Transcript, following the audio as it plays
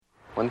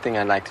One thing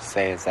I'd like to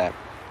say is that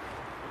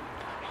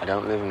I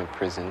don't live in a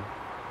prison,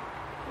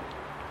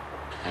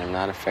 and I'm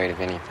not afraid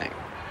of anything.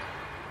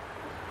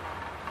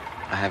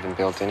 I haven't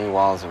built any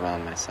walls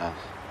around myself.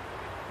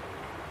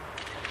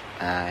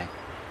 I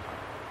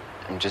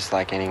am just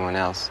like anyone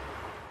else.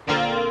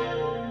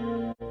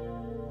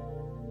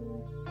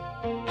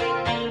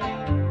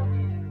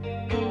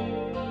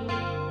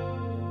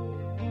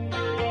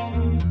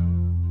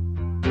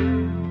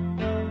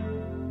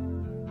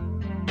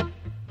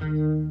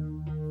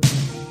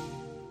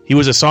 He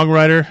was a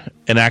songwriter,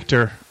 an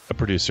actor, a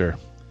producer.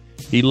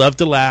 He loved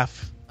to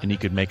laugh, and he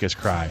could make us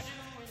cry.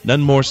 None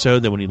more so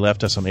than when he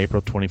left us on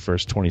April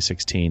 21st,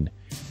 2016.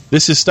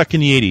 This is Stuck in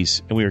the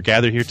 80s, and we are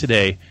gathered here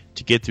today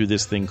to get through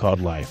this thing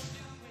called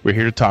life. We're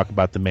here to talk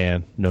about the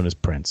man known as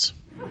Prince.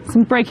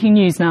 Some breaking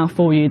news now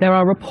for you. There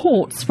are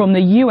reports from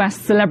the US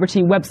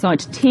celebrity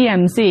website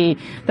TMZ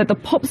that the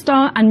pop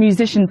star and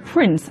musician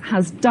Prince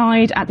has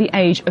died at the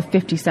age of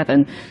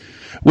 57.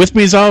 With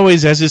me, as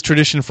always, as is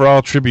tradition for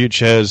all tribute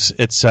shows,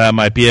 it's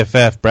my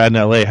BFF, Brad in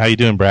L.A. How you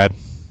doing, Brad?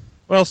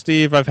 Well,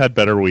 Steve, I've had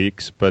better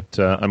weeks, but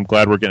I'm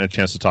glad we're getting a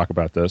chance to talk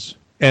about this.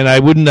 And I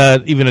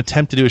wouldn't even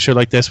attempt to do a show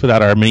like this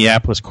without our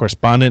Minneapolis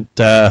correspondent.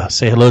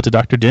 Say hello to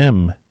Dr.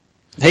 Dim.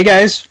 Hey,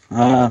 guys.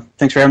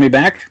 Thanks for having me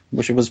back.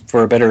 Wish it was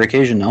for a better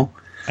occasion, though.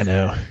 I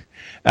know.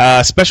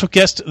 Special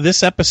guest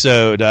this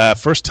episode,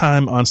 first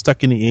time on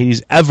Stuck in the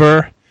 80s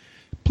ever.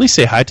 Please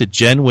say hi to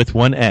Jen with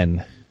one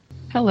N.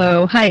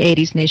 Hello. Hi,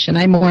 80s Nation.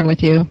 I'm Lauren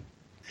with you.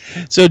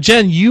 So,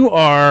 Jen, you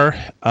are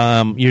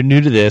you're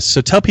new to this.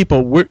 So tell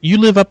people, you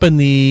live up in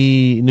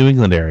the New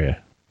England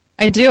area.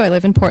 I do. I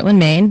live in Portland,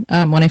 Maine.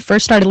 When I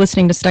first started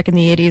listening to Stuck in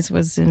the 80s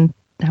was in,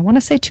 I want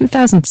to say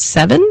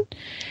 2007.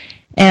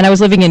 And I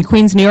was living in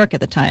Queens, New York at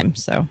the time.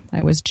 So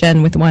I was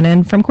Jen with one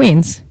N from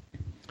Queens.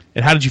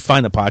 And how did you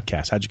find the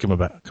podcast? How did you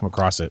come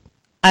across it?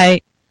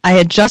 I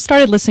had just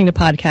started listening to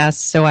podcasts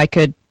so I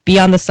could be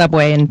on the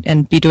subway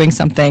and be doing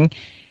something.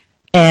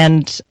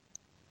 And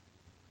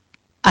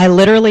I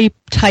literally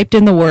typed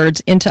in the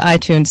words into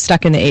iTunes,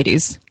 Stuck in the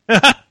 80s.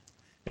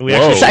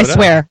 I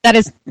swear. That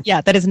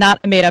is not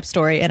a made-up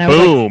story. And I was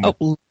like,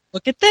 oh,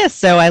 look at this.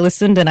 So I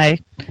listened, and I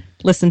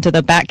listened to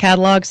the back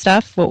catalog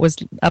stuff, what was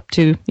up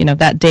to,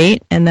 that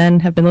date, and then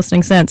have been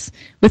listening since,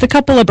 with a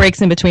couple of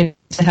breaks in between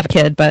to have a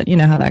kid, but you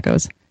know how that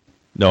goes.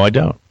 No, I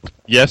don't.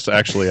 Yes,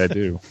 actually, I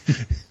do.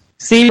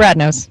 See, Brad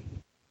knows.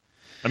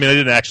 I mean, I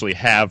didn't actually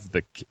have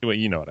well,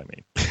 you know what I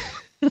mean.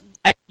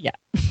 Yeah.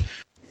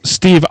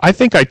 Steve, I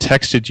think I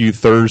texted you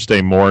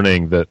Thursday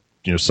morning that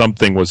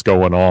something was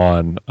going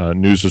on,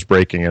 news was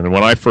breaking, and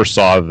when I first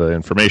saw the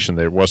information,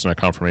 there wasn't a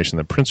confirmation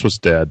that Prince was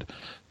dead.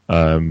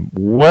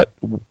 What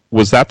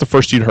was that? The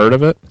first you'd heard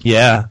of it?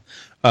 Yeah.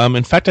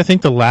 In fact, I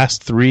think the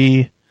last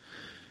 3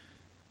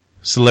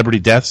 celebrity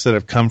deaths that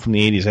have come from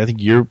the 80s, I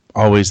think you're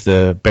always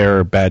the bearer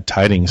of bad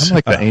tidings. I'm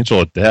like the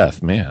angel of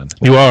death, man.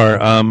 You are.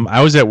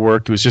 I was at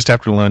work. It was just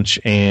after lunch,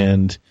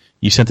 and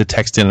you sent the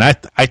text in, and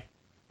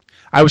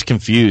I was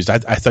confused. I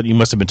thought you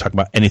must have been talking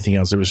about anything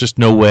else. There was just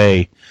no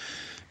way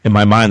in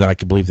my mind that I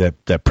could believe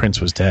that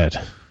Prince was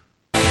dead.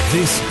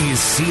 This is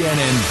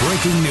CNN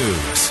Breaking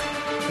News.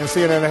 And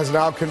CNN has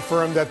now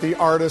confirmed that the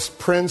artist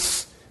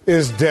Prince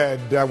is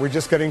dead. We're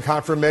just getting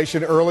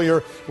confirmation.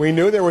 Earlier, we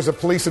knew there was a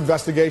police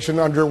investigation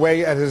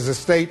underway at his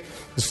estate,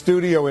 the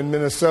studio in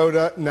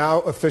Minnesota.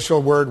 Now,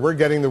 official word. We're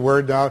getting the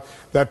word now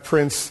that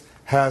Prince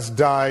has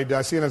died.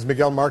 CNN's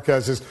Miguel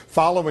Marquez is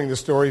following the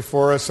story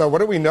for us. So what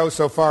do we know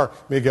so far,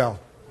 Miguel?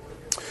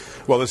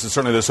 Well, this is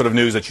certainly the sort of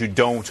news that you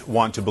don't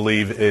want to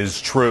believe is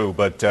true,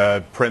 but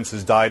Prince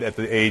has died at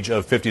the age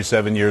of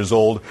 57 years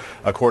old,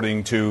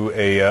 according to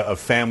a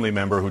family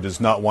member who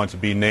does not want to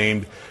be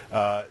named.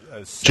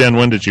 Jen,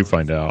 when did you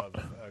find out?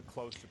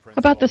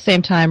 About the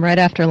same time, right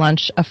after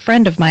lunch. A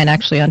friend of mine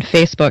actually on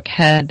Facebook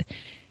had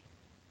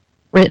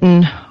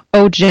written,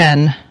 "Oh,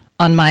 Jen,"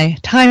 on my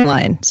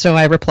timeline. So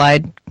I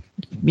replied,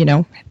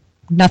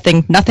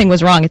 nothing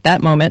was wrong at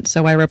that moment.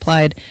 So I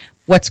replied,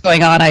 "What's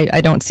going on?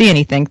 I don't see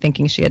anything,"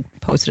 thinking she had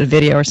posted a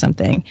video or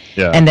something.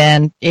 Yeah. And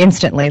then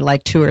instantly,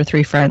 like 2 or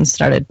 3 friends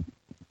started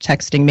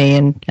texting me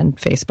and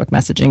Facebook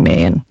messaging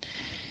me, and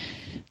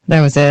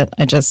that was it.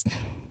 I just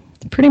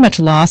pretty much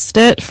lost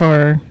it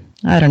for,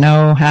 I don't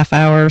know, half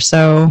hour or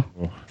so.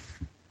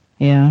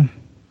 Yeah.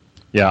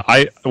 Yeah,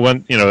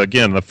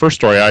 again, the first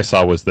story I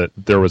saw was that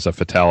there was a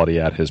fatality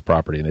at his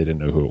property and they didn't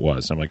know who it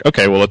was. I'm like,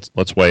 okay, well,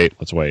 let's wait.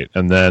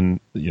 And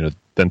then,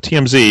 then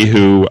TMZ,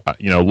 who,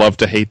 love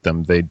to hate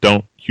them, they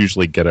don't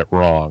usually get it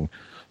wrong,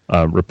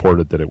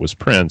 reported that it was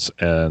Prince,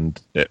 and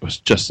it was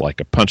just like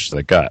a punch to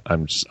the gut.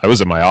 I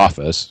was in my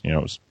office, it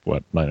was,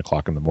 9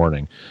 o'clock in the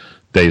morning,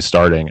 day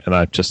starting, and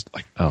I'm just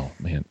like, oh,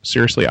 man,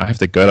 seriously, I have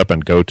to get up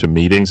and go to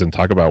meetings and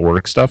talk about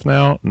work stuff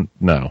now?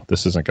 No,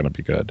 this isn't going to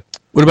be good.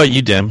 What about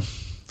you, Dim?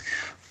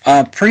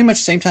 Pretty much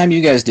same time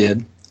you guys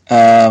did.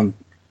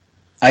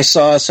 I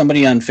saw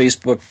somebody on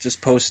Facebook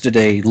just posted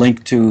a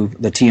link to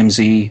the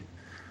TMZ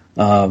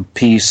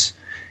piece,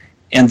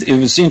 and it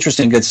was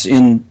interesting. It's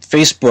in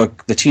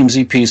Facebook, the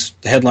TMZ piece,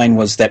 the headline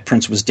was that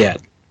Prince was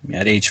dead.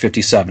 at age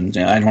 57.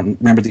 I don't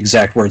remember the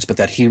exact words, but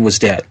that he was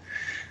dead.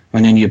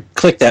 And then you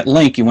click that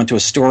link, you went to a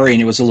story,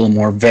 and it was a little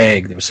more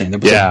vague. They were saying there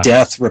was a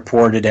death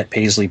reported at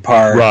Paisley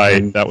Park.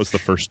 Right, that was the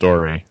first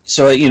story.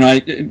 So,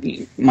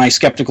 my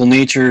skeptical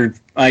nature,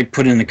 I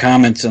put in the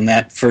comments on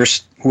that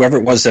first, whoever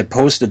it was that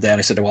posted that,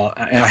 I said, well,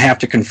 I have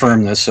to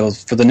confirm this. So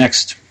for the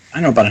next,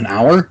 about an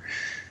hour,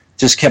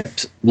 just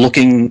kept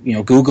looking,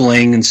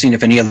 Googling and seeing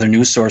if any other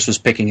news source was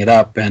picking it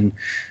up. And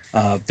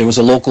there was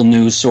a local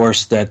news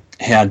source that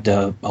had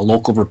a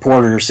local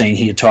reporter saying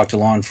he had talked to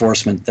law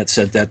enforcement that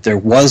said that there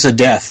was a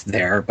death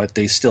there, but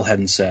they still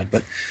hadn't said.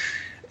 But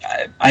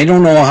I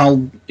don't know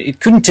how – it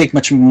couldn't take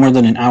much more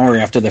than an hour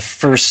after the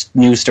first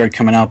news started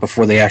coming out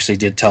before they actually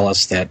did tell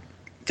us that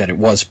it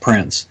was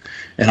Prince.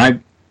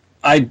 And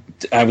I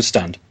was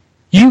stunned.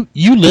 You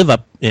live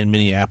up in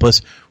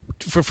Minneapolis.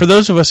 For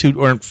those of us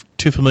who aren't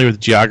too familiar with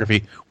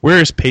geography, where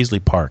is Paisley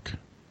Park?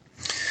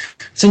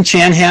 It's in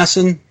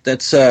Chanhassen.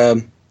 It's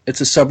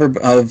a suburb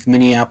of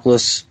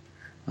Minneapolis.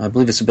 I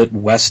believe it's a bit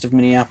west of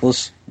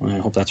Minneapolis. I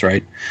hope that's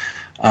right.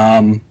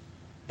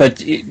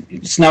 But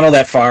it's not all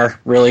that far,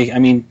 really. I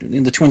mean,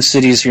 in the Twin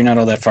Cities, you're not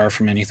all that far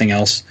from anything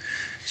else.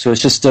 So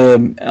it's just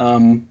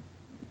one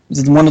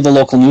of the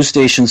local news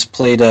stations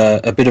played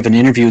a bit of an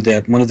interview,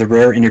 one of the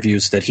rare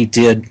interviews that he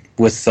did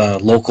with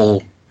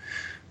local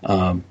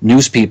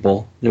news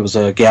people. There was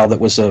a gal that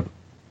was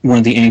one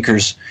of the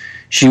anchors.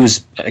 She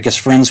was, I guess,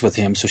 friends with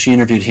him, so she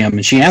interviewed him,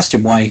 and she asked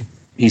him why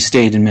he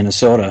stayed in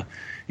Minnesota.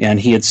 And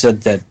he had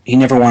said that he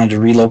never wanted to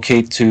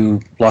relocate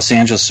to Los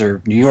Angeles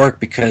or New York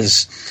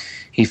because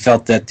he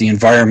felt that the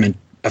environment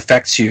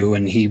affects you,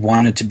 and he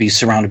wanted to be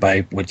surrounded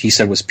by what he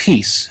said was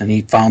peace. And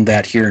he found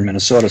that here in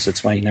Minnesota, so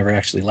that's why he never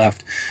actually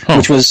left,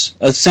 which was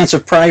a sense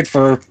of pride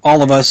for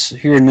all of us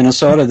here in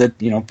Minnesota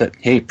that,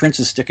 hey, Prince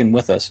is sticking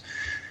with us.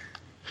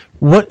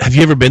 What have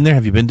you ever been there?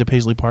 Have you been to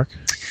Paisley Park?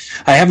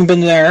 I haven't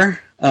been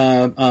there.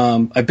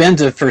 I've been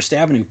to First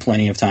Avenue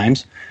plenty of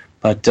times,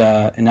 but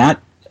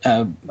not.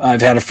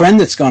 I've had a friend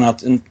that's gone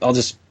out, and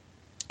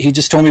he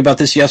just told me about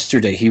this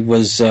yesterday.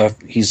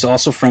 He's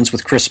also friends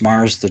with Chris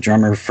Mars, the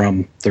drummer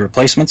from The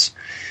Replacements,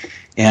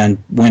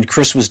 and when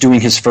Chris was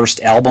doing his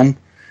first album,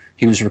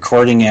 he was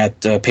recording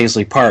at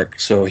Paisley Park.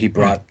 So he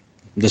brought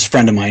this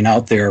friend of mine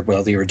out there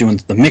while they were doing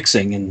the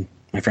mixing, and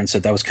my friend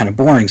said that was kind of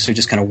boring, so he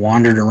just kind of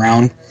wandered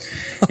around,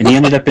 and he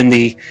ended up in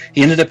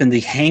the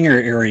hangar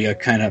area,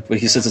 kind of.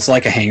 He says it's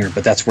like a hangar,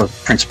 but that's where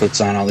Prince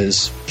puts on all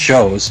his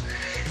shows,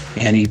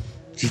 and he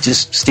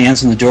just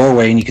stands in the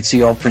doorway, and you can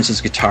see all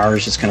Prince's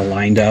guitars just kind of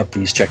lined up,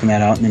 and he's checking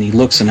that out, and then he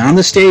looks, and on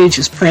the stage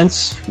is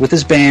Prince with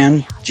his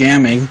band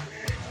jamming,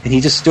 and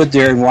he just stood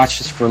there and watched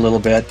us for a little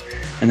bit,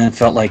 and then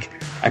felt like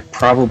I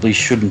probably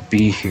shouldn't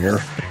be here,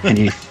 and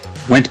he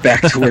went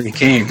back to where he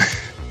came.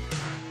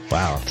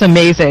 Wow, it's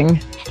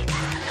amazing.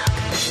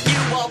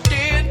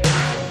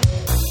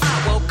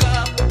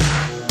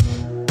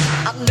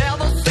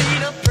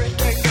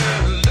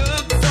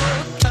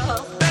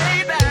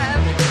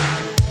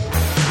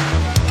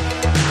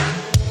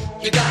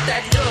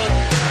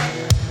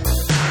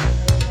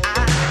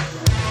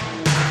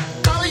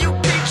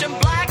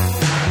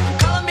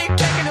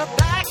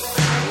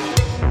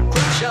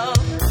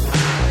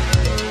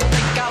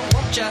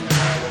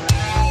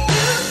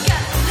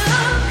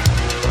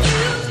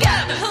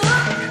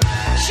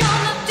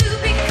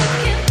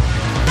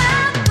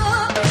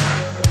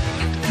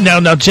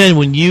 Now, Jen,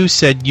 when you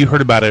said you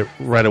heard about it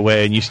right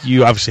away, and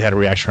you obviously had a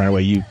reaction right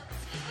away,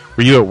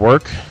 were you at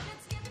work?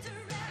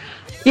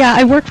 Yeah,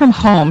 I work from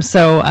home,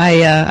 so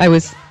I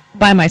was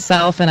by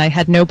myself, and I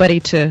had nobody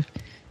to,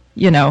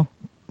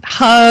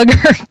 hug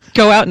or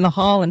go out in the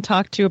hall and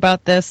talk to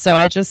about this. So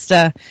I just,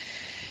 I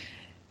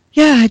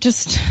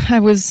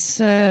was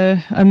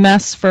a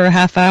mess for a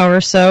half hour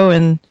or so,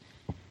 and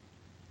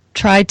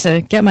tried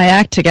to get my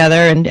act together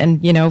and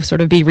sort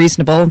of be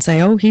reasonable and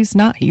say, oh, he's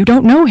not, you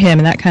don't know him,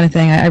 and that kind of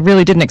thing. I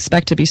really didn't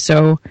expect to be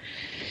so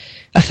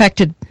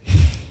affected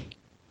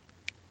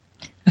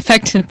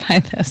by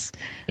this.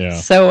 Yeah.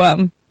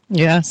 So,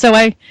 so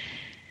I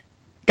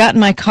got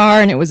in my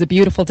car, and it was a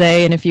beautiful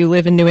day, and if you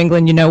live in New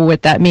England, you know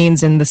what that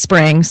means in the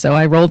spring. So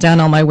I rolled down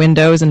all my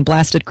windows and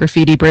blasted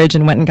Graffiti Bridge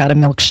and went and got a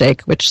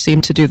milkshake, which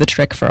seemed to do the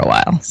trick for a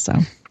while. So,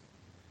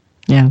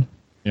 yeah.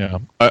 Yeah,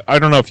 I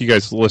don't know if you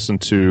guys listened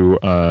to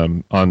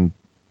on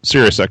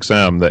Sirius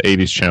XM, the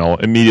 80s channel,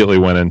 immediately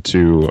went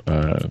into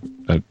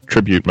a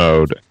tribute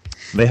mode.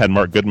 They had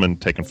Mark Goodman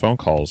taking phone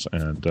calls,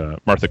 and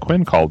Martha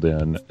Quinn called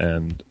in,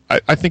 and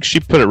I think she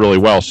put it really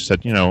well. She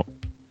said,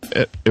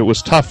 it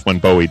was tough when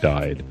Bowie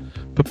died,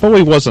 but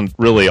Bowie wasn't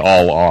really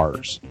all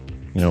ours.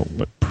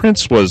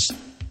 Prince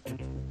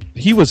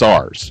he was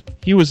ours.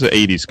 He was the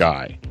 80s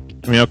guy.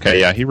 I mean, okay,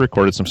 yeah, he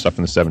recorded some stuff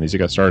in the 70s. He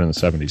got started in the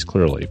 70s,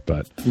 clearly,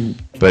 but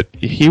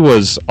he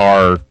was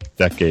our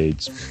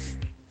decade's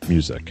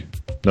music.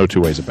 No two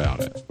ways about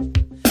it. In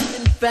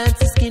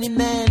France, a skinny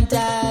man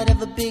died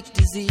of a big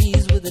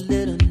disease with a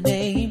little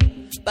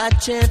name. By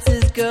chance,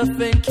 his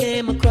girlfriend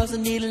came across a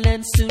needle,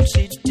 and soon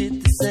she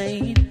did the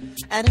same.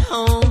 At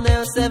home, there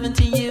were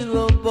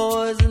 17-year-old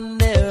boys, and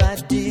their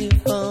idea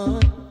of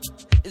fun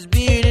is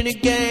being a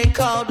gang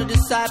called the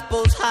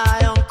Disciples,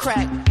 high on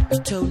crack,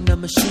 toting a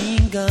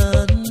machine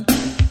gun.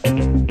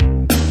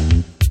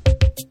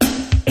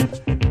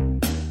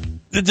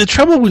 The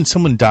trouble when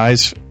someone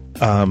dies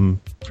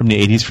from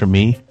the 80s for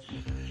me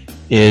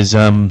is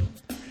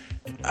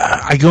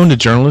I go into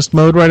journalist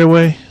mode right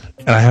away,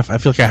 and I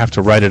feel like I have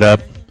to write it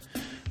up.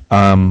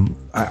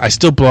 I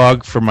still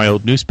blog for my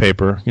old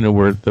newspaper,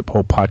 where the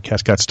whole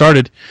podcast got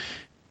started,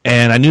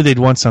 and I knew they'd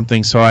want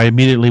something, so I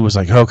immediately was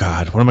like, oh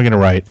God, what am I going to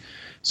write?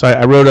 So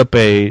I wrote up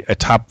a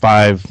top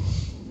 5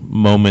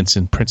 moments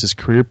in Prince's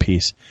career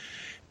piece,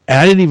 and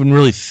I didn't even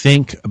really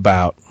think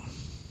about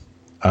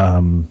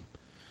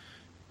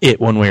it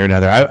one way or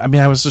another. I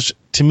mean, I was just,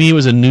 to me, it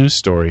was a news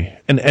story,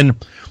 and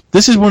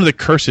this is one of the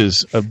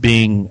curses of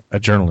being a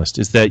journalist,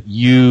 is that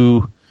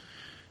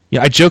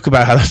I joke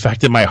about how the fact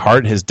that my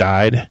heart has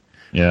died.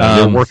 Yeah,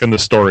 you're working the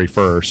story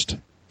first.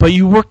 But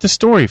you work the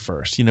story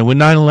first. When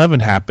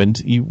 9/11 happened,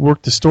 you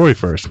worked the story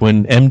first.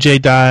 When MJ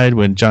died,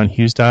 when John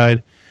Hughes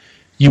died,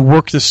 you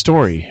work the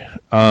story.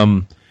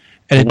 And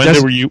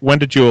when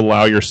did you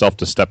allow yourself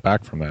to step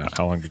back from that?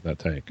 How long did that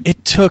take?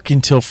 It took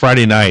until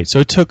Friday night, so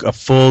it took a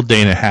full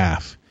day and a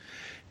half.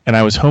 And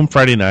I was home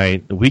Friday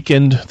night. The week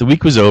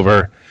was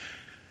over.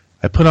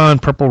 I put on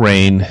Purple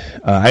Rain.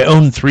 I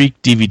own 3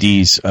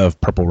 DVDs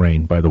of Purple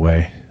Rain, by the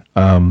way.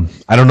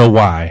 I don't know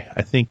why.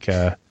 I think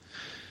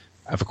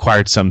I've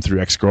acquired some through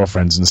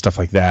ex-girlfriends and stuff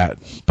like that.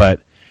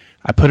 But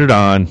I put it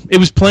on. It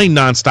was playing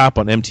nonstop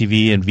on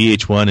MTV and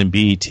VH1 and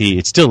BET.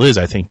 It still is,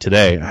 I think,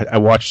 today. I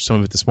watched some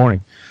of it this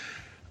morning.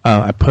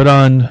 I put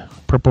on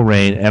Purple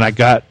Rain, and I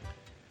got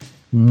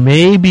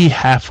maybe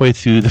halfway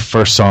through the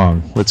first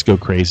song, Let's Go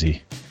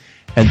Crazy.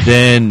 And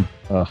then,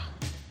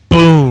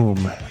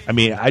 boom. I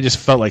mean, I just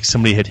felt like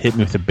somebody had hit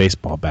me with a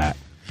baseball bat.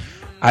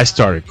 I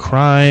started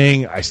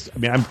crying. I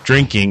mean, I'm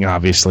drinking,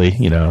 obviously.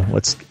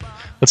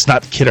 Let's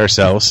not kid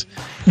ourselves.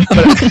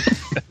 But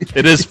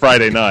it is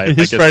Friday night. It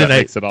is Friday night.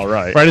 Makes it all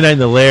right. Friday night in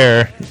the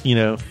Lair,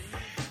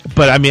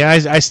 But I mean, I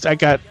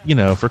got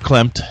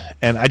verklempt,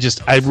 and I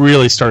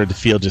really started to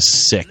feel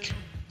just sick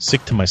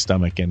to my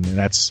stomach, and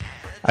that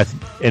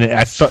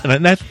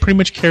pretty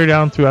much carried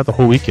on throughout the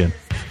whole weekend.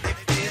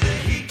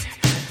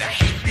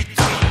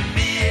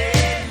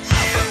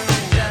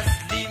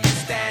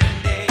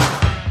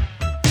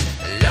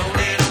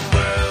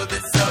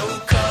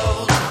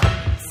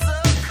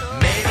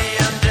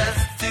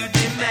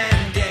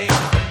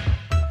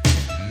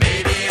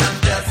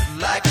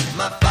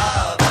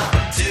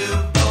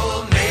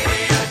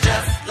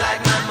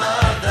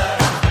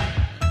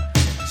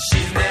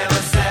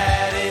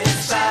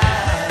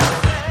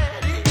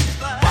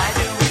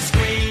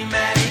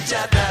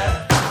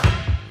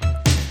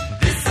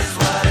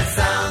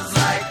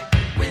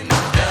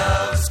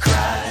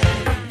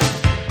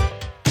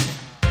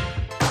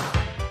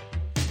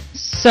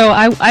 So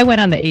I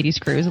went on the 80s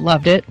cruise,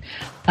 loved it,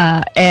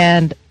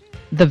 and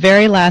the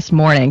very last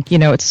morning,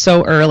 it's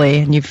so early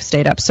and you've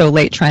stayed up so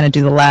late trying to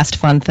do the last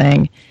fun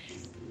thing,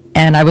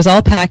 and I was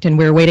all packed and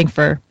we were waiting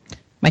for,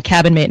 my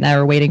cabin mate and I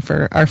were waiting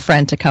for our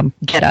friend to come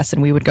get us,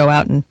 and we would go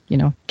out and,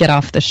 get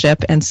off the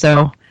ship, and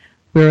so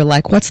we were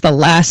like, what's the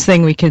last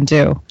thing we can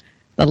do?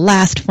 The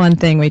last fun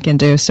thing we can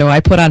do. So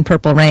I put on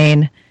Purple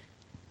Rain,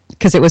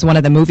 because it was one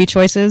of the movie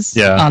choices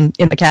in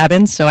the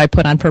cabin, so I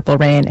put on Purple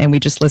Rain and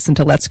we just listened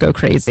to Let's Go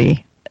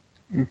Crazy.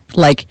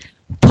 Like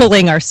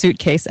pulling our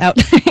suitcase out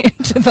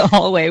into the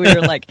hallway. We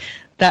were like,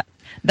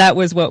 that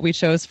was what we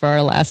chose for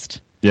our last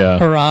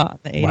hurrah on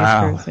the 80s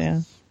cruise. Yeah.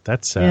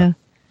 That's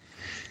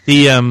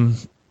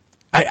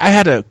I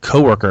had a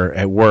coworker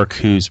at work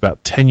who's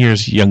about 10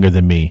 years younger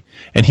than me,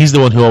 and he's the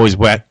one who always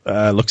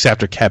looks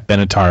after Kat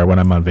Benatar when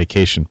I'm on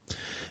vacation.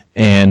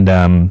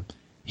 And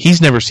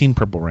he's never seen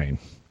Purple Rain.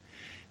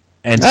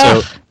 And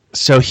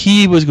so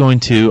he was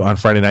going to, on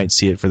Friday night,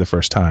 see it for the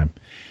first time.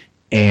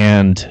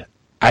 And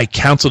I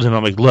counseled him.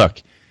 I'm like,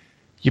 look,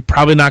 you're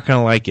probably not going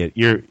to like it.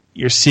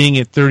 You're seeing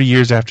it 30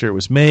 years after it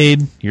was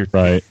made. You're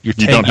 10 you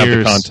don't have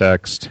the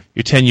context.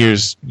 You're 10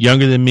 years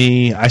younger than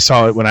me. I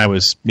saw it when I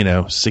was,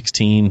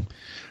 16.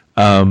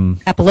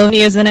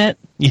 Apollonia's in it.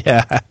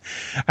 Yeah.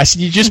 I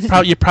said,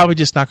 you're probably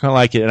just not going to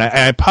like it. And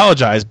I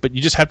apologize, but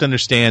you just have to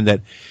understand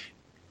that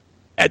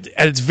at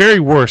its very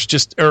worst,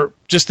 just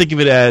think of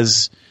it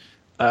as,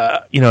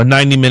 a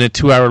 90-minute,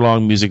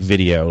 2-hour-long music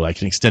video,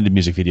 like an extended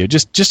music video.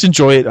 Just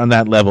enjoy it on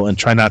that level and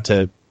try not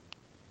to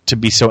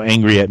be so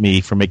angry at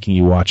me for making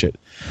you watch it.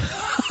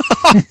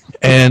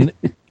 And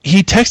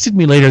he texted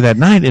me later that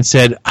night and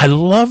said, I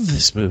love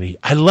this movie.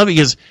 I love it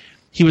because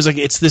he was like,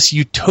 it's this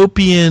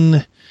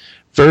utopian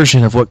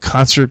version of what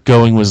concert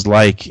going was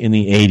like in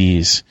the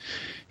 80s.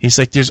 He's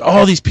like, there's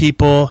all these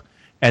people,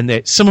 and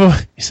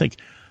he's like,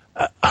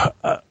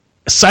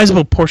 a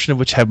sizable portion of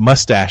which have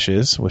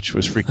mustaches, which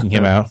was freaking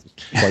him out.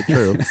 Quite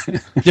true.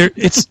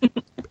 It's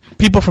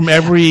people from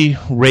every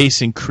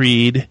race and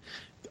creed,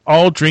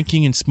 all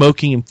drinking and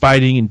smoking and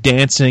fighting and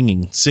dancing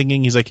and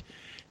singing. He's like,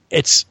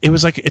 it's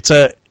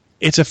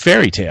a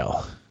fairy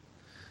tale.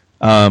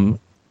 And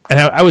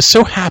I was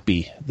so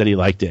happy that he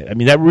liked it. I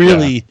mean,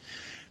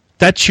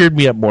 that cheered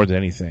me up more than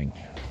anything.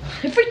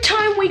 Every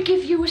time we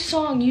give you a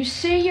song, you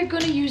say you're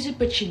going to use it,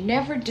 but you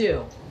never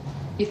do.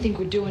 You think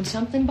we're doing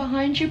something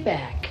behind your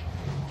back.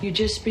 You're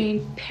just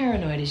being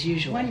paranoid as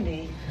usual.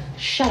 Wendy.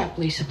 Shut up,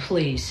 Lisa,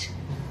 please.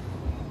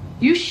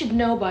 You should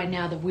know by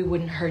now that we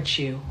wouldn't hurt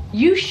you.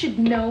 You should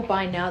know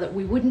by now that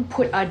we wouldn't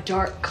put a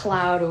dark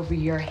cloud over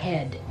your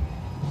head.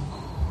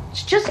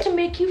 It's just to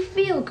make you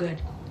feel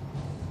good.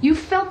 You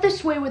felt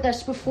this way with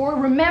us before,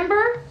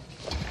 remember?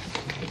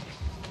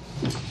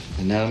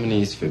 The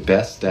nominees for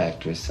Best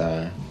Actress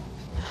are...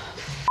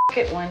 F***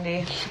 it,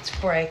 Wendy. Let's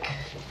break.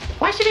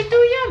 Why should he do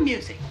your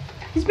music?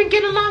 He's been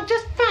getting along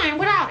just fine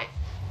without it.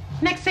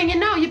 Next thing you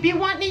know, you'd be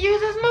wanting to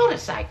use his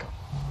motorcycle.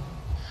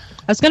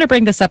 I was going to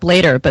bring this up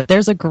later, but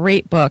there's a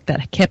great book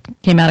that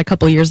came out a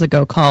couple years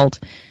ago called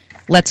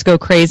Let's Go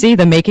Crazy,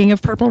 The Making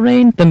of Purple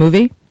Rain, the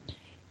movie.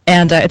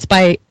 And it's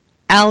by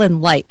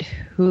Alan Light,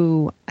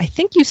 who I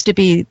think used to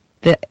be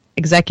the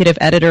executive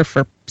editor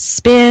for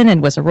Spin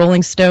and was a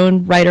Rolling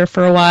Stone writer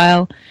for a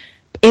while.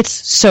 It's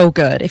so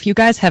good. If you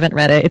guys haven't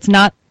read it, it's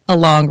not a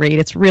long read.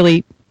 It's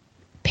really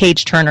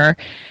page-turner,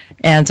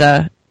 and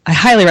I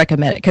highly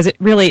recommend it because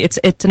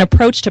it's an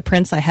approach to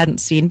Prince I hadn't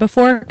seen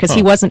before because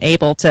he wasn't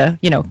able to,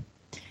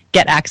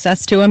 get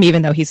access to him,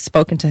 even though he's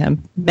spoken to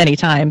him many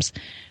times.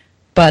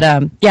 But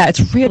yeah,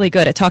 it's really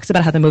good. It talks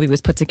about how the movie was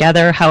put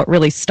together, how it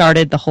really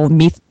started the whole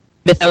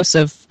mythos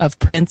of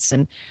Prince,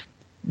 and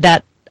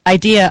that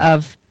idea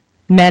of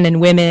men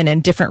and women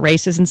and different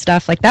races and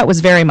stuff. Like, that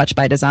was very much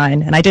by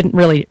design, and I didn't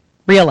really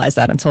realize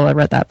that until I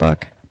read that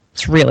book.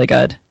 It's really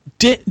good.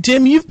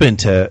 Dim, you've been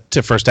to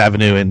First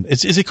Avenue, and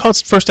is it called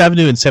First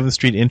Avenue and 7th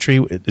Street Entry?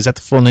 Is that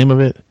the full name of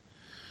it?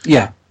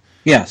 Yeah.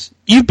 Yes.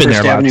 You've been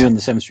First there a lot. Avenue and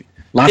the 7th Street.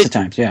 Lots of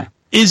times, yeah.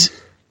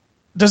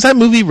 Does that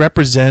movie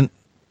represent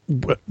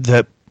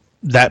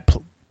that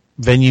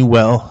venue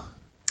well?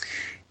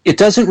 It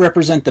doesn't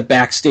represent the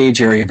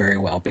backstage area very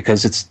well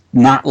because it's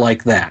not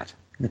like that.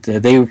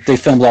 They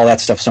filmed all that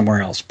stuff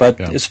somewhere else.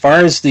 But as far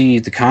as the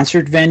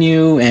concert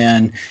venue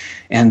and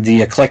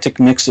the eclectic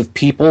mix of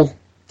people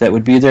that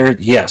would be there,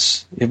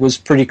 yes, it was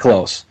pretty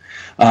close.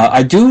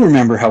 I do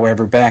remember,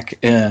 however, back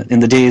in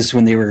the days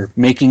when they were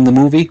making the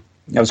movie,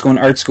 I was going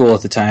to art school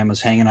at the time. I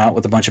was hanging out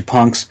with a bunch of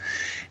punks,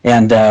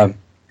 and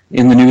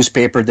in the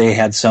newspaper they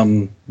had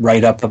some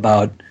write-up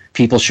about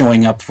people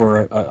showing up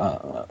for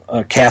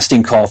a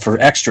casting call for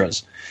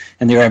extras.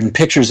 And they were having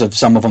pictures of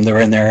some of them that were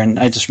in there, and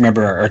I just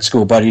remember our art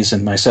school buddies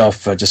and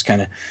myself just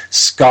kind of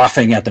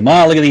scoffing at them.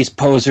 Oh, look at these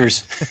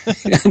posers.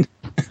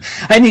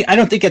 I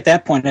don't think at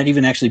that point I'd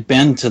even actually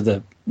been to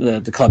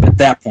the club at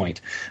that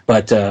point,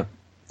 but I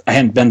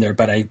hadn't been there.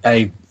 But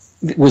I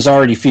was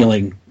already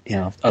feeling,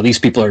 these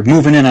people are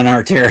moving in on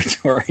our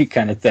territory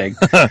kind of thing.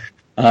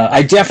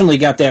 I definitely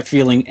got that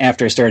feeling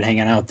after I started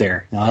hanging out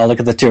there. I'll look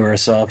at the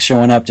tourists all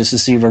showing up just to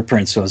see where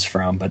Prince was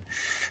from. But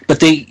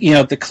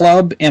the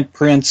club and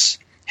Prince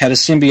had a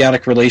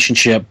symbiotic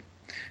relationship.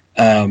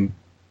 Prince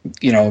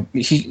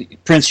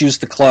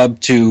used the club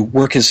to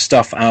work his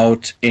stuff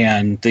out,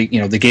 and they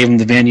gave him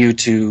the venue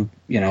to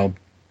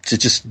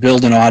just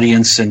build an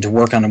audience and to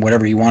work on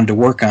whatever he wanted to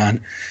work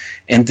on.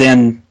 And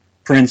then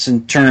Prince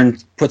in turn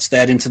puts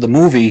that into the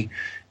movie,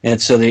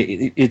 and so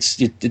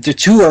the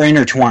two are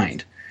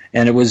intertwined.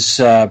 And it was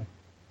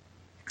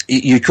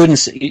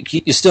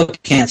you still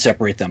can't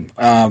separate them.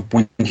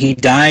 When he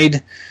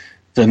died,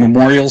 the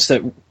memorials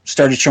that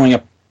started showing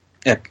up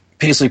at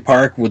Paisley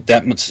Park,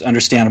 that was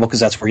understandable because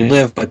that's where he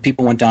lived. But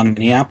people went down to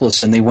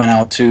Minneapolis and they went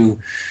out to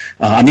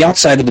on the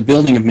outside of the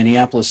building of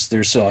Minneapolis.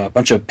 There's a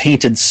bunch of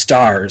painted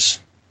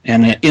stars,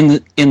 and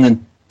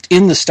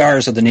in the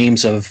stars are the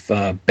names of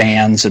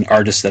bands and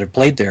artists that have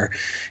played there.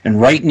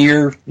 And right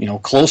near,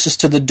 closest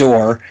to the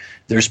door,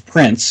 there's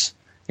Prince.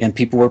 And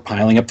people were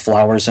piling up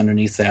flowers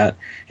underneath that.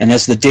 And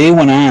as the day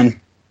went on,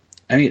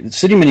 the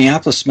city of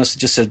Minneapolis must have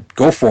just said,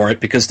 go for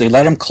it, because they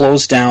let him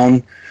close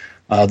down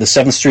the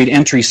 7th Street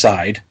entry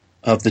side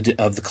of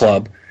the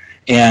club.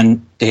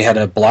 And they had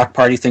a block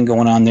party thing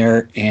going on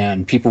there,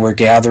 and people were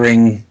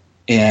gathering.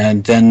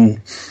 And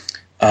then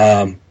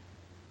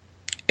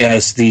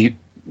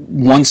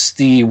once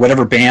the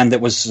whatever band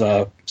that was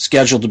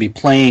scheduled to be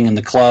playing in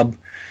the club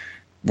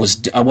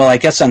was, I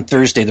guess on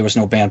Thursday there was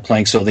no band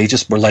playing, so they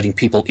just were letting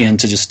people in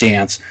to just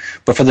dance.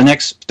 But for the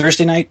next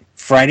Thursday night,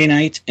 Friday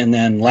night, and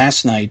then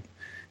last night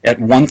at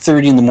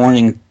 1:30 in the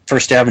morning,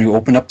 First Avenue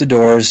opened up the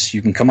doors.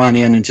 You can come on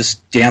in and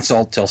just dance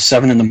all till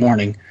 7 in the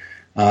morning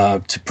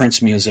to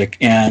Prince music.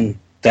 And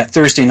that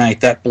Thursday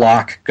night, that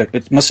block,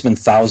 it must have been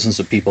thousands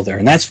of people there.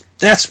 And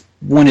that's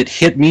when it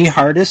hit me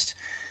hardest,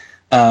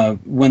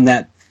 when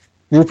that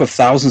group of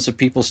thousands of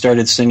people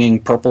started singing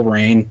Purple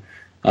Rain.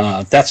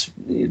 That's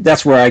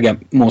where I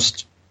got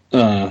most,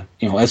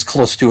 as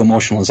close to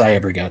emotional as I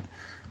ever got.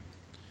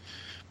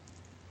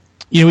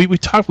 We've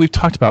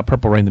talked about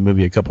Purple Rain, the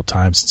movie, a couple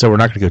times, so we're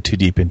not going to go too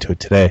deep into it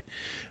today.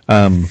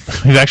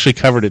 We've actually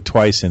covered it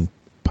twice in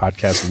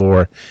podcast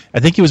lore. I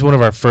think it was one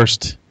of our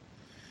first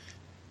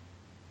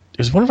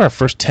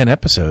 10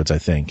 episodes, I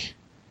think.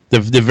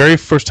 The very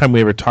first time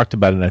we ever talked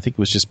about it, and I think it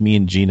was just me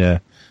and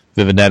Gina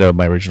Vivanetto,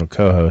 my original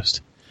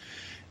co-host.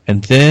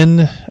 And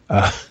then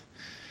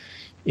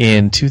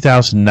in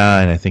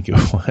 2009, I think it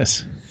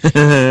was,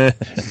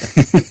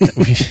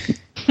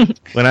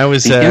 when I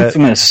was... the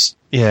infamous...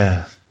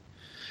 Yeah.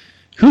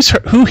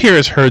 Who here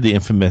has heard the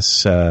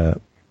infamous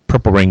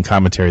Purple Rain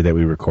commentary that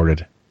we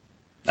recorded?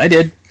 I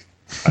did.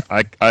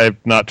 I've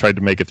not tried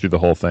to make it through the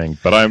whole thing,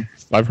 but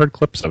I've heard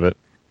clips of it.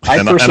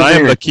 And I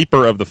am the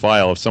keeper of the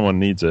file. If someone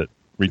needs it,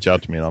 reach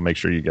out to me and I'll make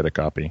sure you get a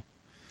copy.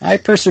 I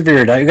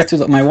persevered. I got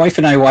through. My wife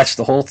and I watched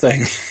the whole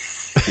thing.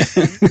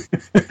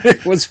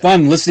 It was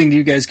fun listening to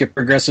you guys get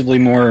progressively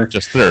more...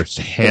 Just they're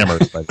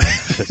hammered by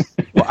the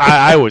end. Well,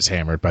 I was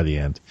hammered by the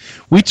end.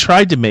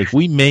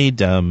 We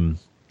made...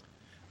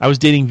 I was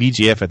dating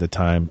VGF at the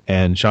time,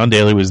 and Sean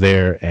Daly was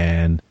there,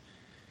 and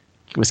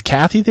was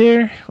Kathy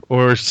there?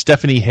 Or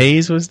Stephanie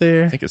Hayes was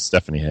there? I think it's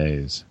Stephanie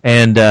Hayes.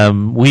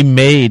 And we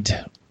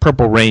made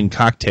Purple Rain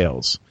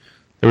cocktails.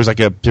 There was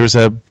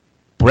a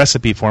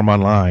recipe for them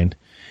online,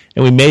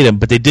 and we made them,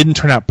 but they didn't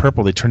turn out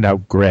purple. They turned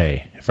out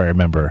gray, if I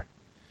remember.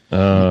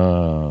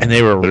 And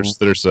they were...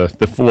 There's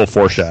the full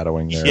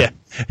foreshadowing there. Yeah.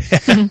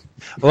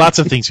 Lots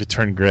of things would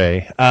turn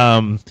gray.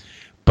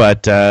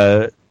 But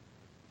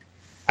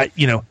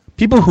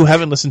people who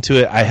haven't listened to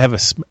it, I have a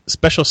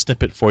special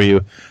snippet for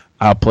you.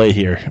 I'll play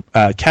here.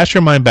 Cast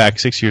your mind back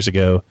 6 years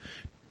ago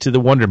to the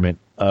wonderment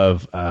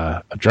of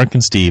a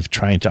drunken Steve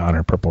trying to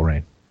honor Purple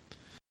Rain.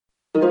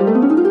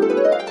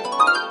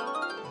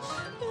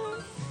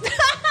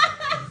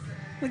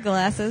 The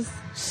glasses.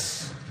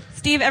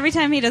 Steve, every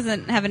time he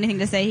doesn't have anything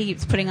to say, he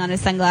keeps putting on his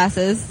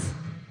sunglasses.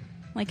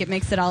 Like it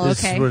makes it all this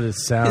okay. This is what it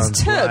sounds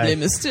it's terribly like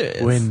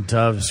mysterious. When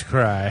doves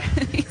cry.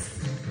 He's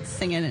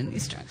singing and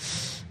he's drunk.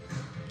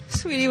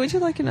 Sweetie, would you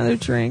like another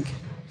drink?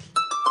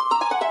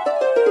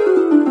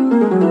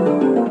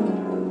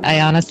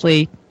 I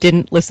honestly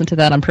didn't listen to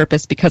that on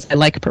purpose because I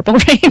like Purple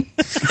Rain.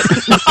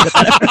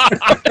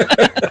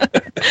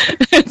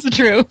 It's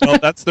true. Well,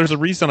 there's a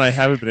reason I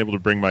haven't been able to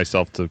bring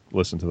myself to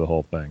listen to the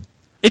whole thing.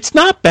 It's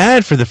not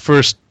bad for the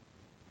first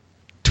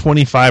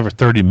 25 or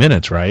 30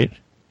 minutes, right?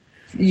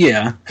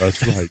 Yeah.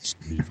 That's right,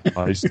 Steve.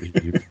 Hi,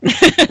 Steve.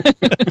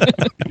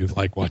 You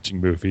like watching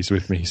movies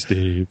with me,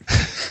 Steve.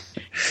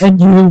 And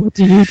you, what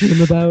do you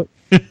dream about?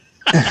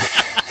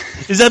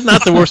 Is that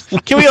not the worst?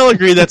 Can we all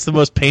agree that's the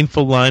most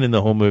painful line in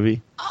the whole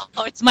movie?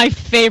 Oh, it's my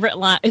favorite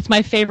line. It's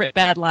my favorite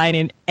bad line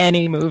in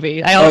any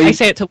movie. I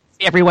say it to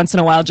Lucy every once in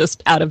a while,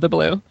 just out of the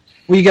blue.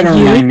 Well, you got to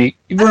remind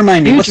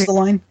me. What's the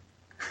line?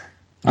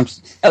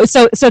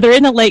 So they're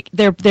in the lake.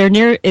 They're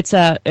near. It's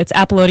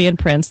Apollonia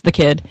Prince, the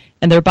kid,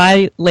 and they're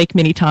by Lake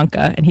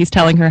Minnetonka, and he's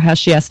telling her how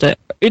she has to.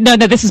 No,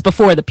 this is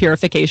before the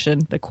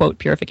purification, the quote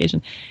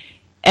purification,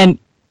 and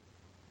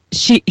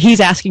he's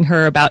asking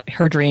her about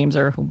her dreams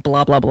or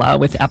blah blah blah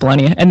with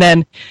Apollonia, and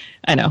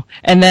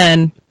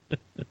then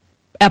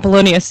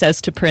Apollonia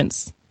says to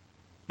Prince,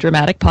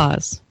 dramatic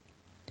pause,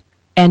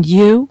 and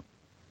you,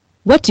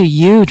 what do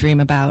you dream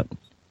about?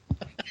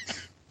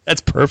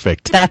 That's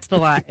perfect. That's the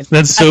line.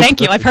 That's so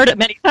thank you. I've heard it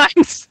many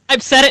times.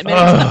 I've said it many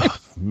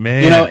times.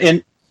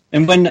 Man.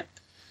 And when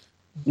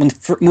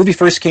the movie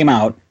first came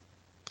out,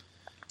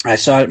 I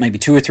saw it maybe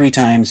 2 or 3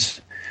 times.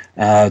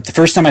 The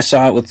first time I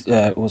saw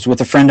it was with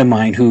a friend of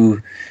mine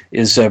who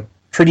is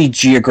pretty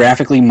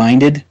geographically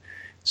minded.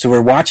 So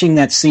we're watching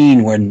that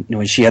scene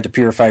when she had to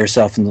purify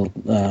herself in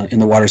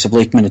the waters of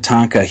Lake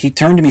Minnetonka. He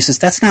turned to me and says,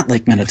 "That's not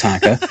Lake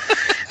Minnetonka,"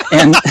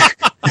 and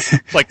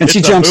and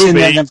she jumps in,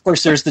 and of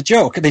course there's the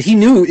joke that he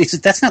knew. He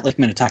said, "That's not Lake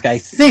Minnetonka.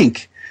 I'm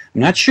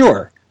not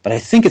sure, but I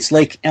think it's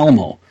Lake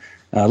Elmo.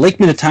 Lake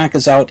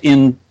Minnetonka's out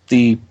in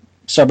the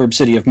suburb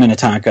city of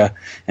Minnetonka,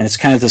 and it's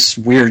kind of this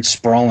weird,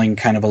 sprawling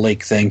kind of a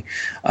lake thing.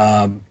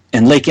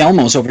 And Lake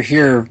Elmo's over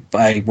here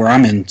by where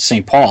I'm in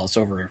St. Paul. It's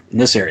over in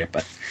this area,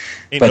 but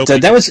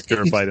that was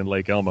purified in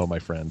Lake Elmo, my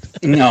friend.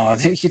 No,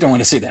 you don't want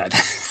to see that.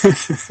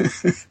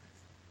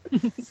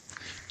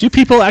 Do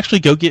people actually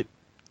go get...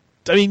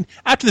 I mean,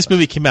 after this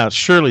movie came out,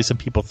 surely some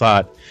people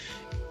thought,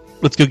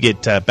 let's go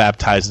get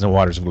baptized in the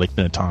waters of Lake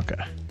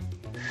Minnetonka.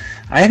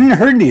 I hadn't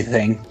heard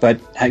anything, but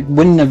I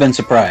wouldn't have been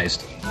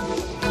surprised.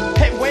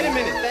 Hey, wait a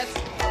minute.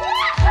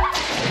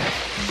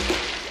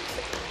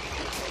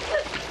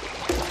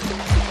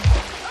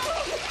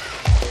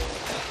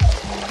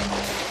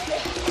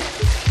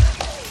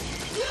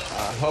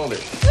 Hold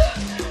it.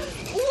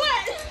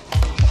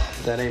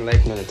 What? That ain't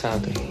Lake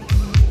Minnetonka.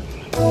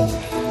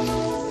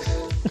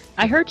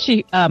 I heard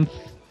she,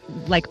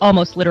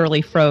 almost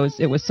literally froze.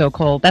 It was so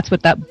cold. That's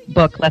what that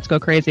book, Let's Go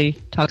Crazy,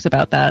 talks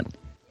about that.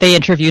 They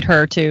interviewed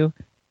her, too,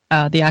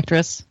 the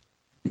actress.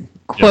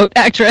 Quote,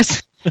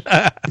 actress.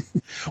 Well,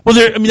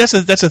 that's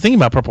the thing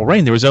about Purple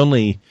Rain. There was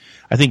only,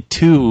 I think,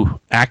 2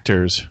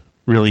 actors,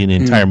 really, in the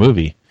entire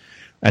movie.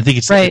 I think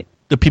it's right.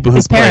 the people who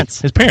his parents.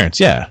 His parents,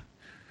 yeah.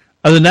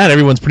 Other than that,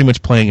 everyone's pretty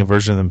much playing a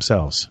version of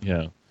themselves.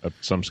 Yeah,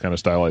 some kind of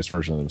stylized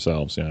version of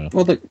themselves. Yeah.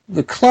 Well,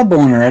 the club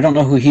owner, I don't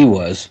know who he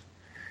was,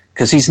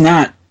 because he's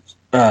not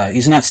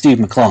Steve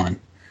McClellan,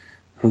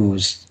 who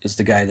is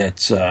the guy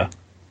that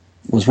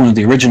was one of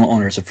the original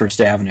owners of First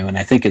Avenue, and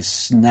I think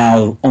is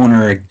now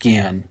owner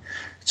again.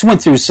 So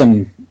went through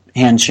some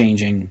hand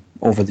changing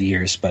over the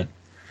years, but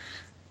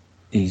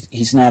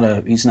he's not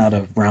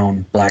a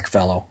round black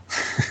fellow.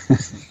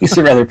 He's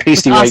a rather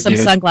pasty white Awesome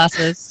dude.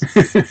 Sunglasses.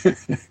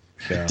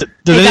 Yeah.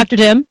 Hey, Dr.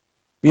 Dim,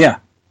 Yeah.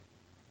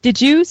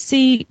 did you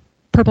see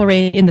Purple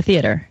Rain in the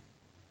theater?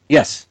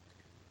 Yes.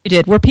 You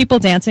did. Were people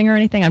dancing or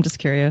anything? I'm just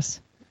curious.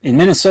 In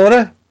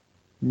Minnesota?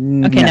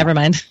 Okay, never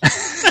mind.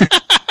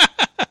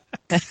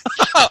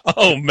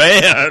 Oh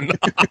man,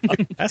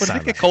 does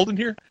it get cold in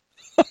here?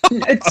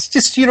 It's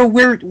just,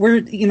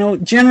 we're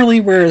generally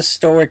we're a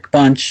stoic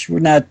bunch. We're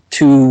not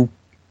too,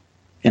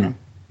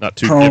 Not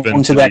too prone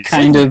given to that these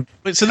kind of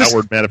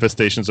outward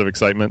manifestations of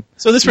excitement.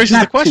 So this raises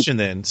Not the question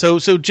then. So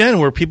Jen,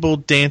 were people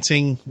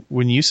dancing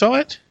when you saw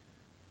it?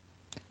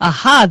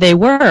 Aha, they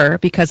were,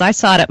 because I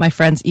saw it at my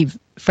friend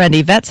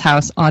Yvette's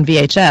house on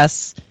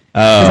VHS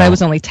because I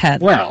was only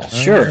 10. Well,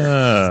 sure.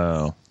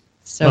 Oh.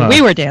 So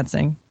we were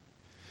dancing.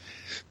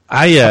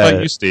 How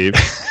about you, Steve?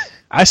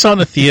 I saw it in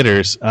the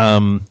theaters.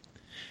 I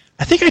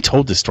think I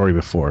told this story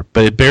before,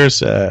 but it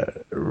bears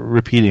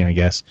repeating, I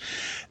guess.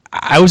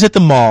 I was at the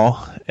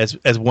mall,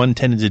 as one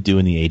tended to do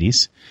in the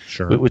 80s,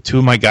 Sure. with two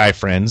of my guy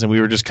friends, and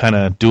we were just kind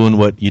of doing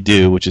what you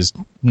do, which is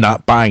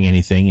not buying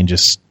anything and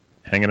just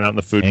Hanging out in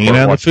the food Hanging court,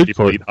 out in the watching food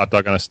people court. eat hot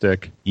dog on a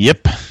stick.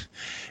 Yep.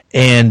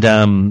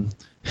 And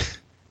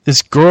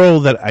this girl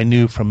that I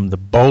knew from the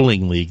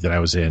bowling league that I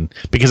was in,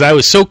 because I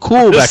was so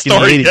cool This back in the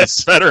story 80s.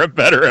 gets better and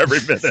better every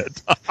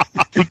minute.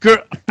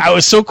 I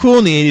was so cool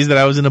in the 80s that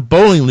I was in a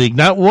bowling league,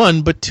 not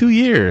 1, but 2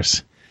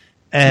 years.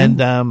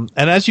 And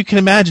as you can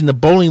imagine, the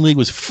bowling league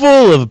was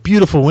full of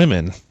beautiful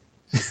women.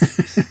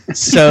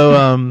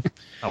 So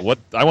I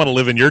want to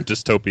live in your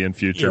dystopian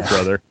future,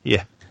 brother.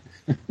 Yeah.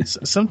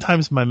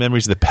 Sometimes my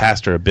memories of the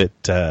past are a bit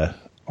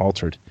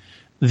altered.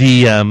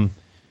 We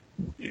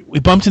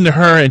bumped into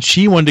her, and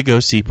she wanted to go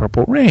see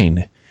Purple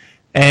Rain,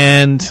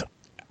 and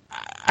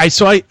I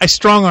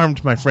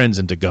strong-armed my friends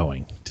into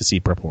going to see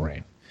Purple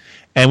Rain,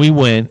 and we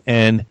went,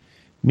 and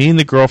me and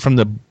the girl from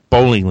the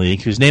bowling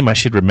league, whose name I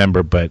should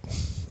remember, but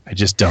I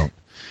just don't.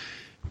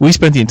 We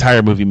spent the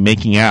entire movie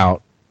making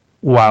out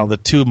while the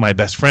two of my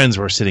best friends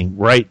were sitting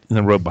right in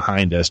the row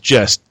behind us,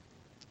 just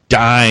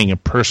dying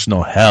of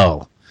personal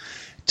hell.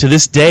 To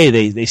this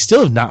day, they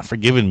still have not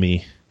forgiven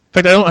me.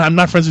 In fact, I'm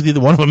not friends with either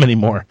one of them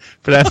anymore,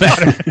 for that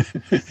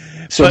matter.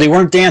 So they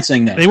weren't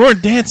dancing then. They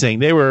weren't dancing.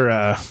 They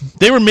were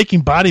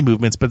making body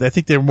movements, but I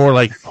think they were more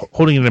like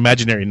holding an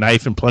imaginary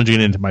knife and plunging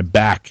it into my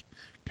back,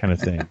 kind of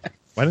thing.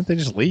 Why didn't they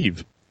just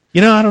leave? I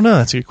don't know.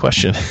 That's a good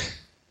question.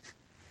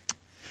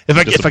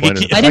 Why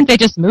didn't they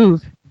just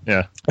move?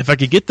 Yeah. If I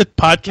could get the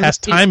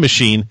podcast time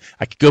machine,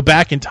 I could go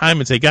back in time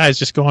and say, guys,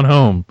 just go on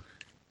home.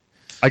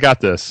 I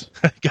got this.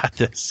 I got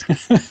this.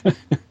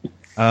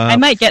 I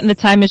might get in the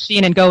time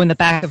machine and go in the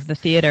back of the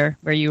theater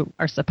where you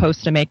are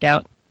supposed to make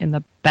out in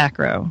the back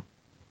row.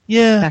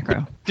 Yeah. Back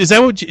row. Is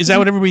that what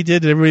everybody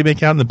did? Did everybody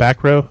make out in the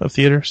back row of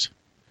theaters?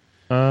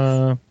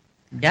 Yeah.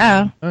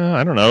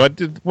 I don't know.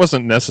 It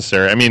wasn't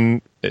necessary. I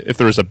mean, if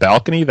there was a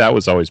balcony, that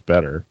was always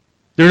better.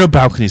 There are no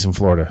balconies in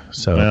Florida.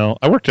 So Well,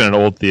 I worked in an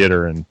old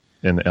theater in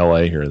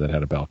L.A. here that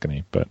had a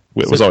balcony, but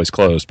it was always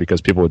closed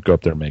because people would go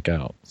up there and make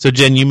out. So,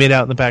 Jen, you made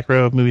out in the back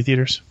row of movie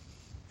theaters?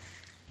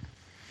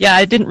 Yeah,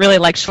 I didn't really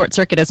like Short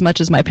Circuit as much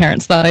as my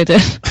parents thought I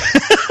did.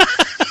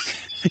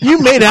 You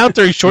made out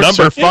during Short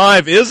Number Circuit?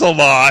 5 is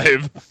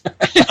alive.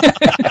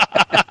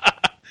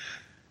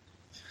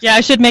 Yeah,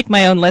 I should make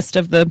my own list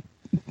of the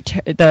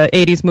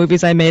 80s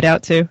movies I made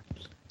out to.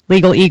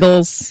 Legal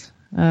Eagles.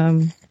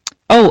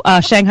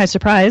 Shanghai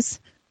Surprise.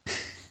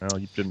 Well,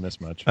 you didn't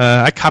miss much.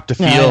 I copped a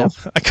feel. Yeah,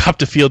 I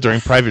copped a feel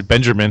during Private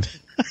Benjamin.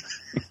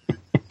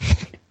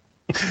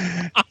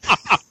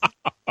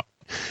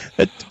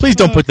 Please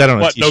don't put that on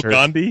a What, t-shirt. no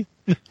Gandhi?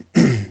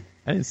 I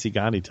didn't see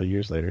Gandhi till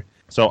years later.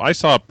 So I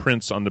saw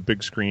Prince on the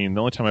big screen. The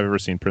only time I've ever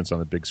seen Prince on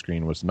the big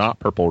screen was not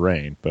Purple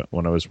Rain, but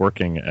when I was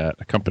working at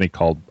a company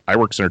called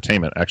iWorks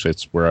Entertainment. Actually,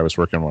 it's where I was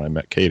working when I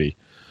met Katie.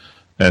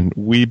 And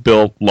we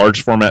built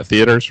large format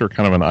theaters. We're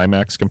kind of an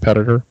IMAX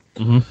competitor.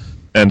 Mm-hmm.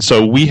 And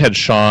so we had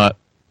shot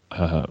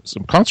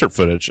some concert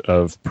footage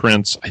of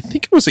Prince. I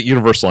think it was at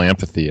Universal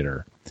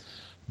Amphitheater.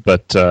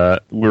 But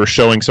we were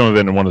showing some of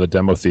it in one of the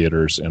demo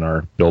theaters in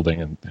our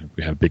building, and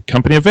we had a big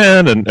company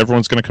event, and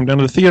everyone's going to come down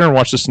to the theater and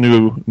watch this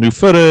new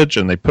footage.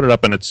 And they put it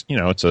up, and it's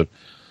a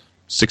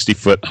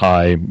 60-foot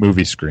high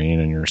movie screen,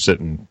 and you're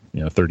sitting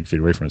 30 feet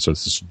away from it. So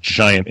it's this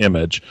giant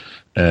image,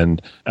 and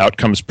out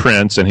comes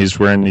Prince, and he's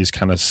wearing these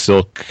kind of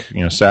silk,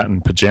 satin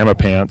pajama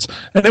pants,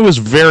 and it was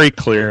very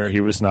clear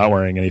he was not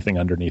wearing anything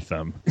underneath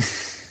them.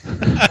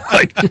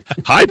 Like,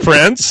 hi,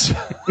 Prince.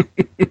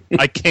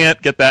 I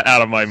can't get that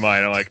out of my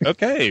mind. I'm like,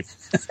 okay,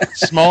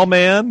 small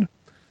man,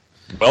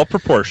 well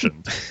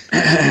proportioned.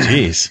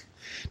 Jeez.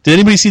 Did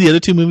anybody see the other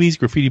two movies,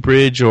 Graffiti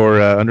Bridge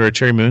or Under a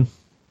Cherry Moon?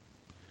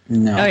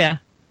 No. Oh, yeah.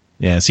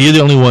 Yeah, so you're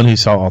the only one who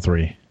saw all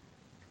three.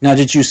 Now,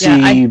 did you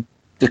see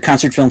the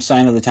concert film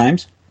Sign of the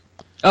Times?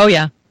 Oh,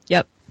 yeah.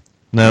 Yep.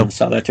 No. I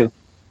saw that too.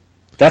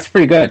 That's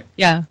pretty good.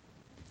 Yeah.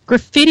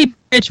 Graffiti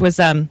Bridge was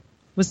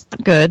was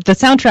good. The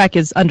soundtrack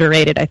is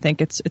underrated. I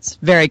think it's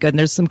very good. And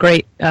there's some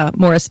great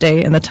Morris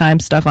Day and the Time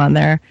stuff on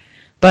there.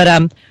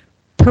 But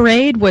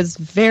Parade was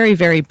very,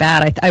 very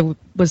bad. I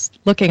was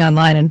looking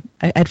online and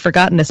I'd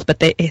forgotten this,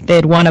 but they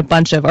had won a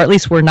bunch of, or at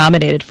least were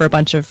nominated for a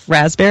bunch of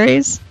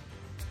Raspberries.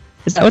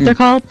 Is that what they're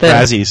called?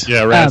 Razzies.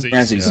 Yeah, Razzies.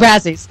 Razzies. Yeah.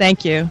 Razzies.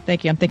 Thank you.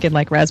 I'm thinking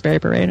like Raspberry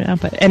Parade now.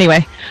 But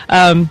anyway,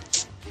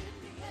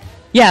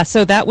 yeah.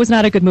 So that was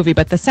not a good movie,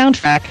 but the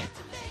soundtrack,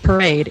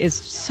 Parade, is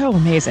so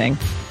amazing.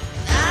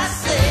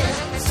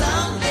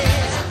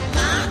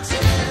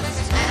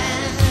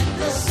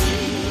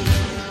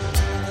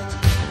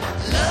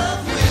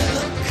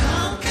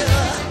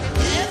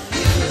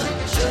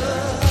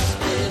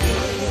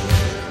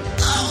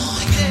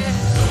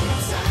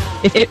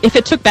 If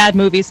it took bad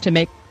movies to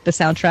make the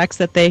soundtracks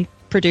that they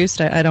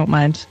produced, I don't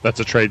mind. That's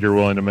a trade you're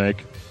willing to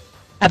make.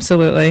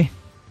 Absolutely.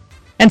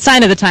 And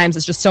Sign of the Times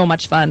is just so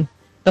much fun.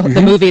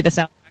 The movie, the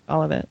soundtrack,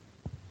 all of it.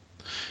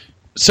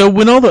 So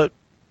when all the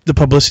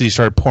publicity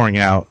started pouring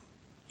out,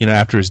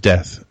 after his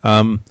death,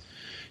 a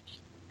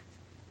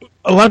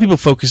lot of people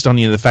focused on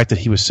the fact that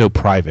he was so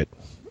private.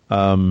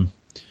 And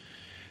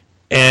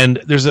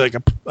there's like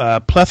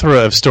a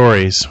plethora of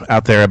stories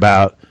out there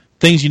about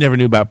things you never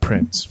knew about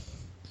Prince.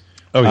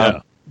 Oh,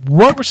 yeah.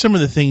 What were some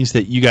of the things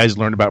that you guys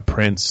learned about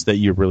Prince that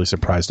you're really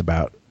surprised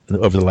about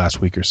over the last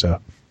week or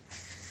so?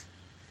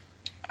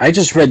 I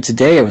just read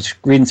today, I was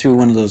reading through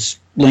one of those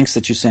links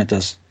that you sent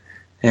us,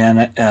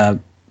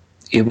 and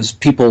it was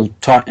people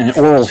taught an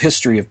oral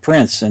history of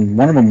Prince, and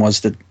one of them was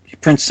that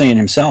Prince saying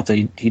himself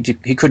that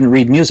he couldn't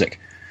read music.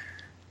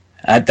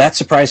 That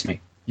surprised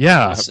me.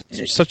 Yeah,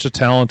 such a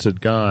talented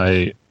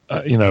guy.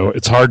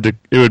 It's hard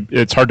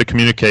to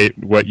communicate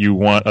what you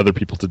want other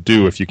people to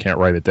do if you can't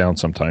write it down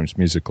sometimes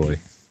musically.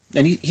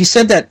 And he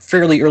said that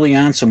fairly early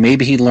on, so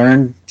maybe he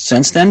learned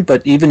since then.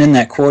 But even in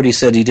that quote, he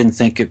said he didn't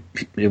think it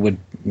would.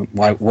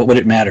 What would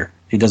it matter?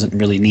 He doesn't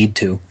really need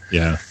to.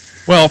 Yeah.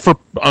 Well,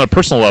 on a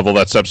personal level,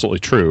 that's absolutely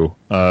true.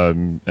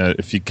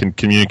 If he can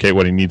communicate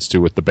what he needs to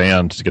with the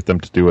band to get them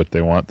to do what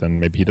they want, then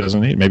maybe he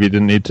doesn't need. Maybe he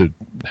didn't need to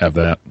have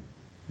that.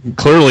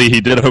 Clearly, he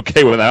did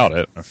okay without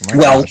it.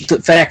 Well,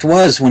 the fact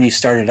was, when he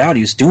started out,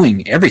 he was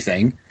doing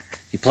everything.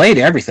 He played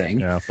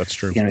everything. Yeah, that's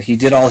true. He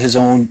did all his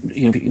own.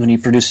 When he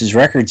produced his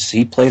records,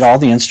 he played all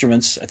the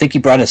instruments. I think he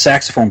brought a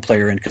saxophone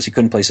player in because he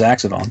couldn't play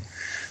saxophone.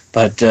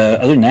 But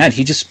other than that,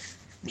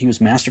 he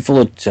was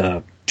masterful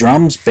at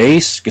drums,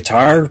 bass,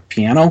 guitar,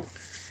 piano.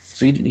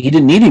 So he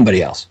didn't need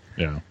anybody else.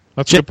 Yeah,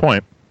 that's a good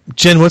point.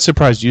 Jen, what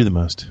surprised you the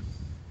most?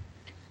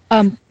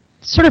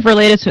 Sort of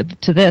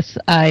related to this,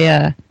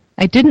 I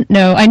didn't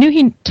know. I knew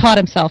he taught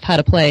himself how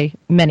to play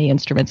many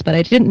instruments, but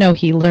I didn't know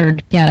he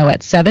learned piano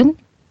at 7.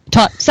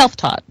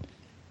 Self-taught,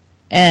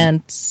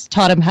 and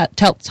taught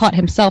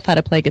himself how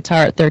to play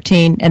guitar at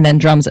 13, and then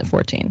drums at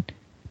 14.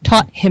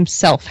 Taught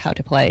himself how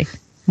to play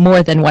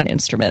more than one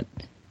instrument.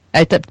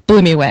 That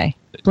blew me away.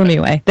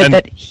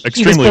 That he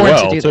extremely was born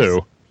well to do too.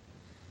 This.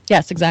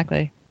 Yes,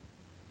 exactly.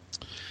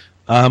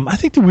 I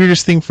think the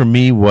weirdest thing for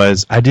me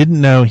was I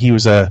didn't know he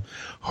was a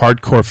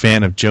hardcore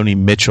fan of Joni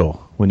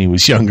Mitchell when he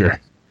was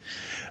younger.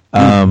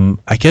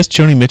 I guess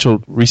Joni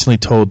Mitchell recently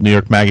told New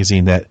York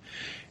Magazine that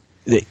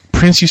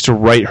Prince used to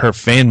write her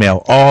fan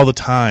mail all the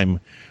time.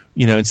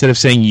 Instead of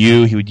saying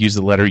you, he would use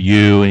the letter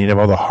U, and he'd have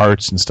all the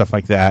hearts and stuff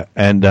like that.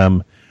 And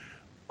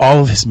all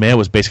of his mail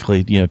was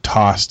basically,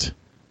 tossed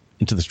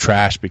into the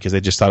trash because they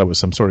just thought it was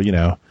some sort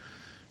of,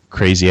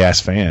 crazy ass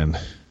fan.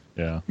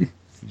 Yeah,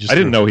 I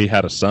didn't know he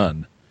had a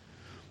son.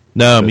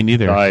 No, me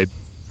neither. Died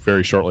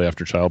very shortly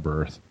after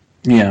childbirth.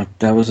 Yeah,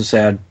 that was a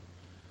sad.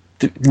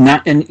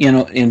 Not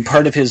in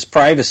part of his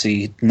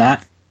privacy,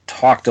 not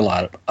talked a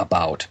lot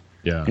about.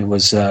 Yeah, it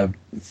was.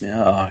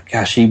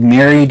 He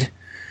married.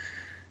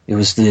 It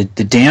was the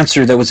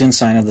dancer that was in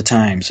Sign of the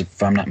Times,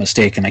 if I'm not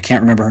mistaken. I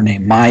can't remember her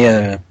name.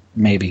 Maya,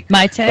 maybe.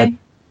 Maite.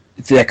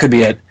 That could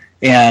be it.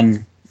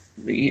 And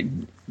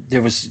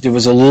there was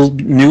a little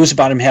news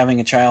about him having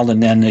a child,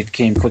 and then it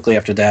came quickly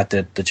after that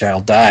the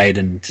child died,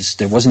 and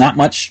there was not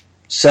much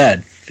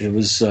said. It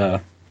was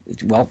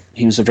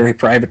he was a very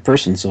private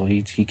person, so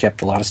he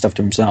kept a lot of stuff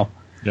to himself.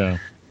 Yeah,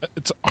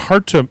 it's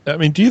hard to. I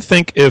mean, do you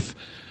think if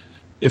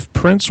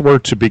Prince were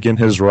to begin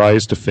his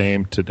rise to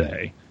fame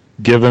today,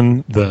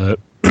 given the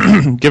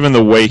given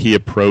the way he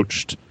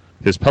approached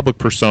his public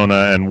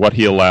persona and what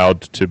he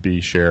allowed to be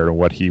shared and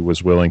what he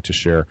was willing to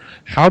share,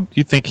 how do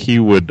you think he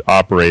would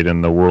operate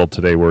in the world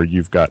today where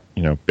you've got,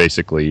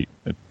 basically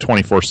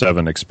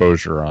 24/7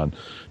 exposure on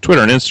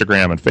Twitter and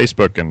Instagram and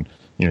Facebook, and,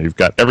 you've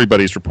got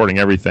everybody's reporting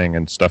everything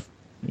and stuff,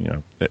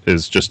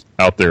 is just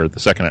out there the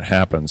second it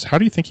happens. How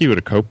do you think he would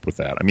have coped with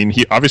that? I mean,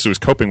 he obviously was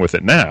coping with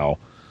it now,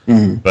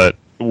 but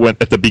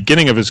at the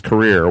beginning of his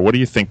career, what do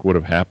you think would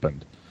have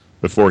happened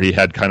before he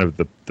had kind of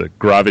the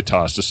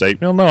gravitas to say,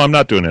 no, I'm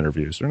not doing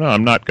interviews, or no,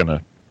 I'm not going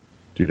to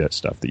do that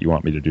stuff that you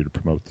want me to do to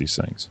promote these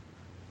things?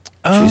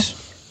 I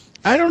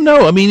don't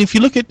know. I mean, if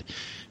you look at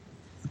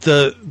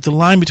the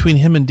line between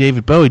him and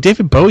David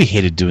Bowie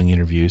hated doing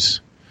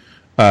interviews.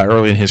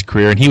 early in his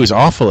career, and he was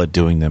awful at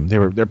doing them.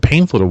 They're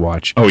painful to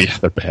watch. Oh yeah,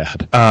 they're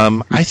bad.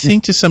 I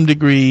think to some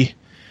degree,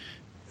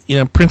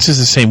 Prince is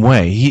the same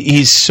way.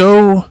 He's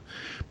so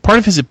part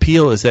of his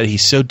appeal is that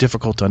he's so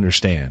difficult to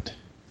understand.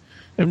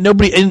 And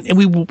we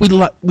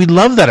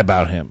love that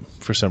about him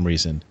for some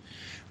reason.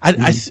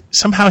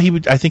 Somehow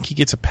I think he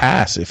gets a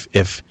pass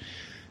if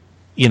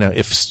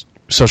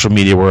social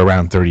media were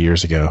around 30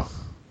 years ago.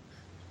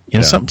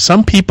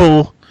 Some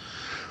people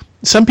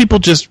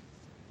just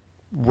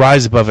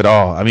rise above it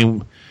all. I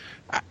mean,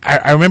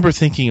 I remember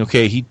thinking,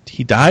 okay,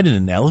 he died in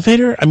an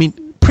elevator. I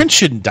mean, Prince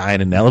shouldn't die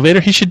in an elevator.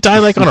 He should die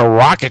like on a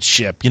rocket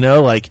ship,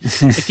 like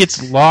it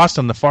gets lost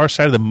on the far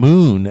side of the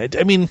moon.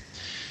 I mean,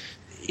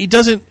 he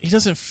doesn't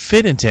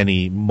fit into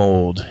any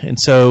mold, and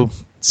so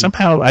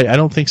somehow I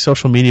don't think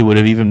social media would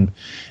have even.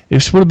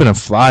 It would have been a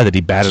fly that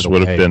he batted away.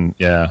 Would have been,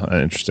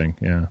 interesting,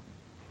 yeah.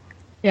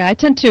 Yeah, I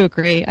tend to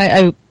agree.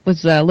 I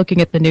was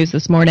looking at the news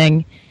this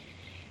morning,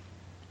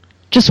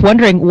 just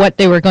wondering what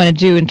they were going to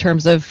do in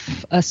terms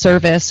of a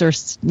service or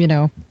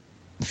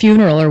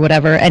funeral or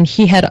whatever, and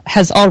he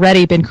has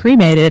already been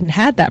cremated and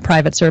had that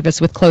private service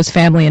with close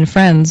family and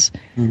friends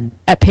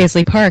at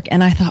Paisley Park.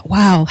 And I thought,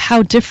 wow,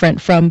 how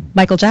different from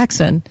Michael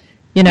Jackson.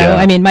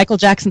 I mean, Michael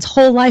Jackson's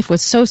whole life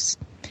was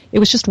it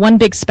was just one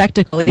big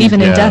spectacle.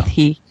 Even in death,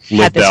 he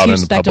had this huge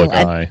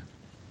spectacle.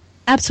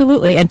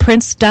 Absolutely, and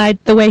Prince died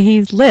the way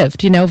he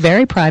lived,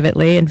 very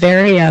privately and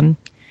very,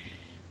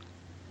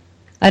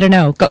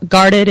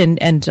 guarded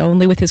and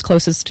only with his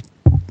closest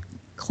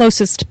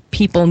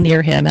people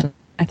near him. And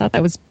I thought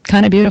that was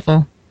kind of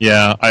beautiful.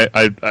 Yeah,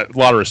 I a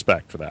lot of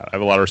respect for that. I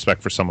have a lot of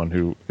respect for someone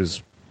who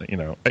is,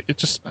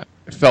 it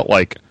felt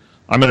like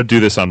I'm going to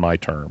do this on my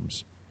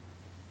terms,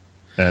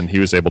 and he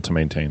was able to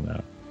maintain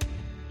that.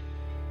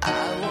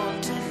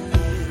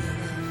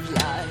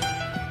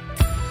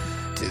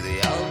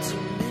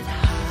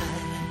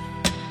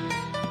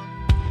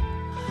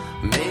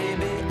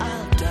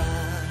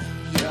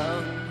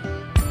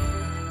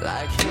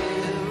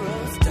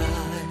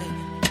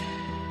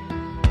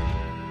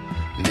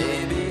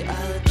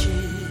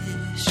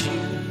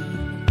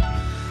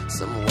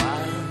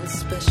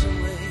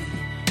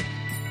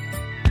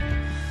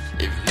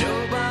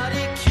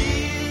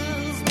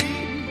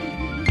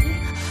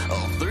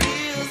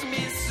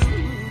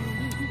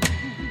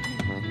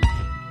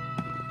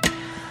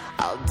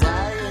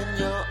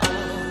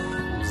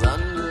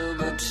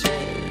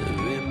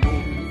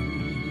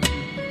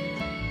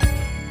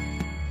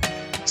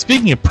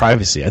 Speaking of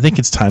privacy, I think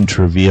it's time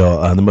to reveal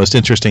the most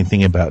interesting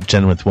thing about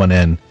Jen with one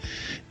N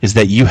is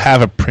that you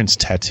have a Prince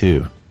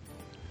tattoo.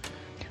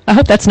 I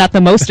hope that's not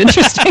the most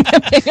interesting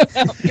thing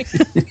about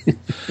me.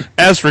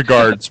 As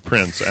regards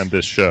Prince and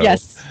this show.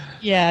 Yes.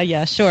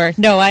 Yeah, sure.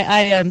 No,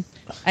 I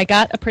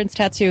got a Prince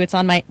tattoo. It's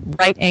on my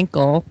right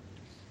ankle.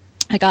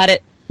 I got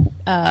it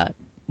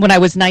when I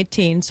was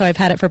 19, so I've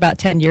had it for about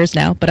 10 years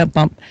now, but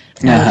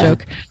it's not a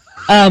joke.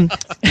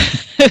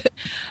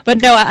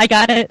 But no, I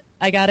got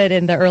it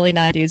in the early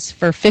 90s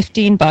for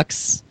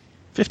 $15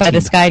 by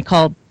this guy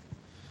called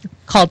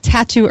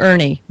Tattoo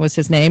Ernie was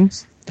his name.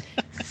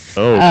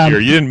 Oh, dear.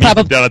 You didn't meet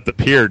him down at the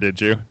pier,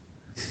 did you?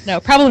 No,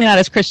 probably not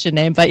his Christian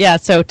name, but yeah,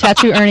 so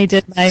Tattoo Ernie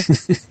did my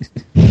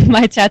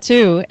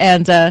tattoo,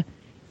 and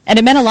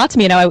it meant a lot to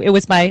me. It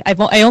was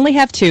I only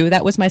have two.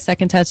 That was my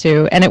second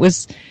tattoo, and it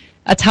was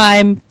a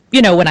time,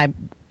 when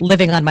I'm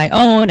living on my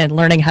own and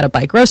learning how to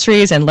buy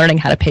groceries and learning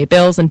how to pay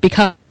bills and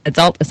become an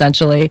adult,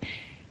 essentially.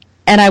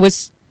 And I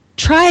was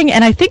trying,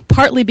 and I think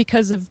partly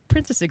because of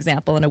Prince's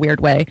example in a weird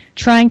way,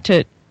 trying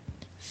to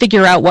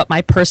figure out what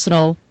my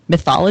personal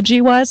mythology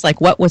was,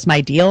 like what was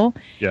my deal.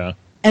 Yeah.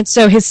 And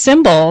so his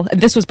symbol,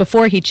 this was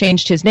before he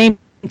changed his name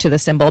to the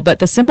symbol, but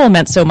the symbol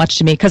meant so much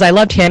to me because I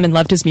loved him and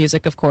loved his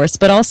music, of course,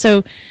 but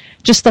also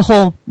just the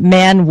whole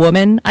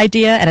man-woman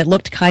idea, and it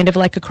looked kind of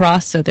like a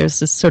cross, so there's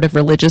this sort of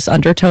religious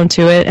undertone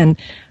to it, and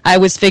I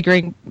was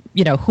figuring,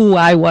 who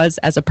I was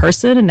as a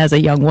person and as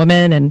a young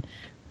woman, and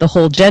the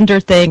whole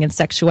gender thing and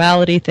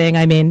sexuality thing.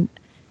 I mean,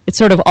 it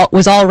sort of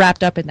was all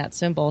wrapped up in that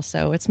symbol,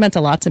 so it's meant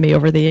a lot to me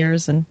over the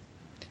years, and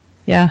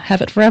yeah,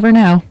 have it forever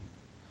now.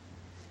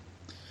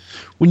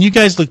 When you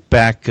guys look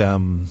back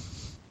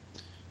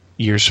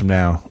years from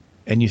now,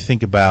 and you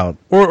think about,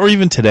 or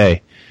even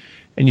today,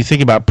 and you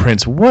think about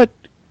Prince, what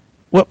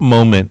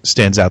moment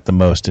stands out the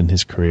most in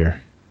his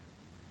career?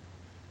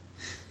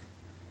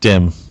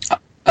 Dim.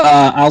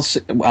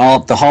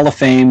 The Hall of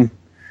Fame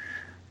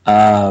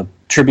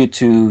tribute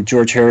to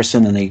George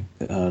Harrison and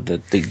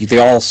the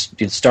all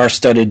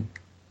star-studded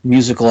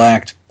musical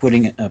act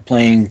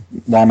playing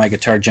While My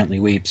Guitar Gently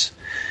Weeps,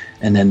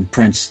 and then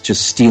Prince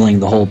just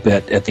stealing the whole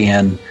bit at the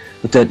end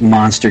with that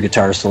monster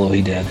guitar solo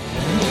he did.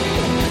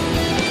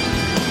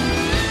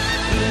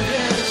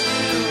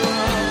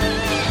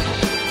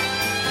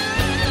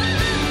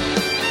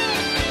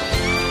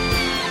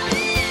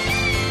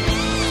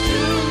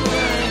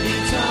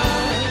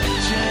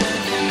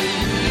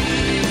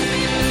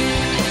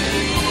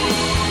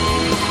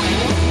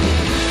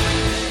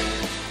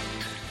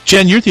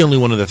 Jen, you're the only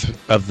one of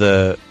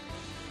the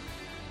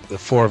the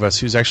four of us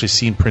who's actually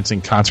seen Prince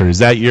in concert. Is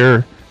that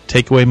your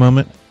takeaway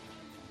moment?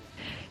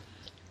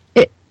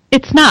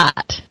 It's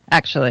not,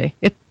 actually.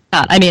 It's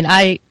not. I mean,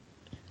 I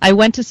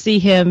went to see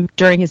him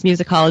during his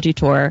musicology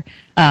tour.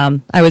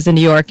 I was in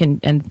New York,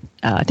 and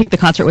I think the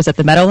concert was at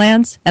the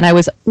Meadowlands, and I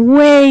was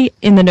way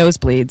in the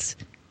nosebleeds.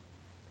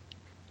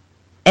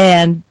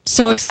 And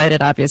so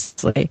excited,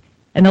 obviously.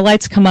 And the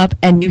lights come up,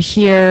 and you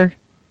hear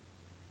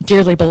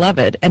Dearly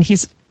Beloved, and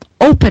he's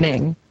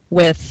opening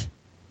with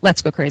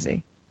Let's Go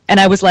Crazy. And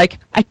I was like,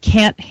 I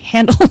can't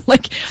handle,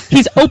 like,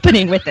 he's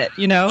opening with it,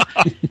 you know?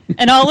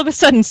 And all of a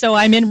sudden, so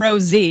I'm in row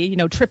Z, you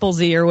know, triple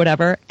Z or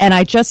whatever, and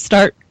I just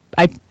start,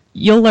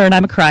 you'll learn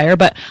I'm a crier,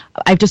 but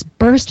I just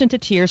burst into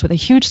tears with a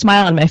huge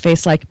smile on my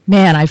face, like,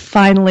 man, I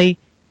finally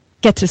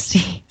get to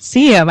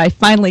see him. I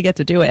finally get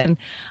to do it. And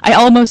I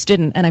almost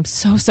didn't, and I'm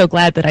so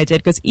glad that I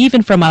did, because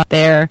even from up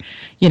there,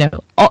 you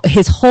know,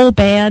 his whole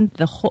band,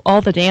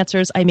 all the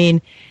dancers, I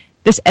mean,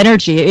 this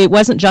energy, it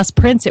wasn't just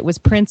Prince, it was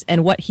Prince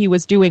and what he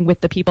was doing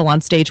with the people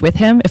on stage with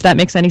him, if that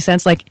makes any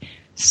sense. Like,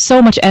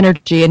 so much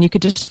energy, and you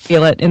could just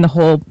feel it in the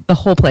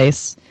whole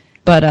place.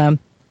 But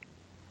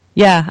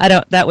yeah,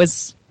 that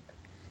was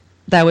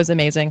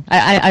amazing.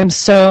 I'm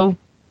so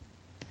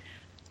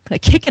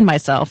like kicking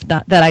myself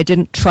that I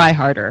didn't try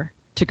harder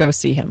to go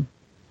see him,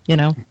 you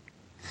know?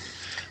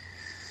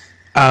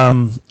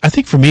 I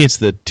think for me it's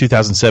the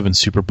 2007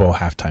 Super Bowl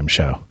halftime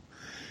show.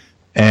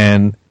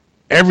 And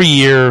every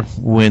year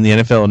when the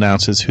NFL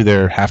announces who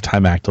their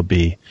halftime act will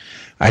be,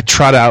 I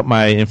trot out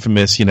my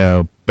infamous, you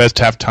know, best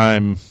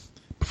halftime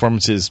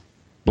performances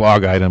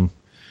blog item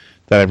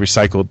that I've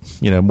recycled,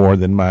 you know, more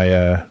than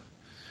my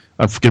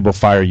Unforgettable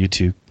Fire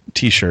U2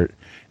 t-shirt.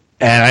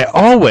 And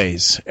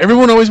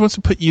everyone always wants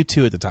to put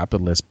U2 at the top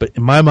of the list, but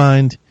in my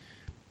mind,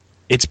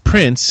 it's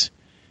Prince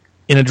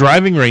in a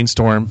driving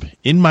rainstorm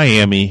in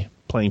Miami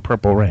playing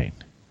Purple Rain.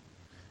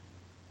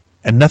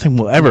 And nothing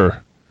will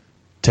ever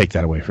take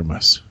that away from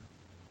us.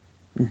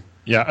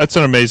 Yeah, it's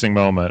an amazing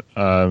moment.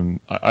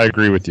 I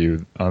agree with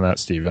you on that,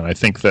 Stephen. I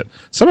think that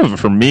some of it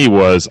for me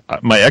was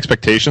my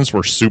expectations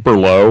were super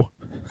low.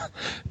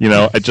 You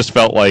know, I just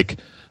felt like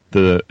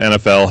the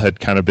NFL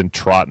had kind of been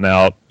trotting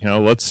out, you know,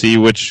 let's see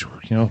which,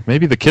 you know,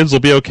 maybe the kids will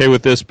be okay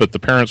with this, but the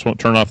parents won't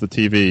turn off the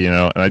TV, you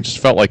know. And I just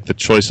felt like the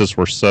choices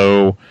were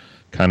so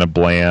kind of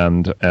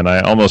bland, and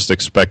I almost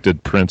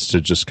expected Prince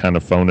to just kind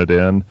of phone it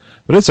in.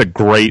 But it's a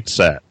great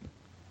set.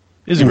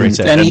 It is a great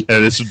set. And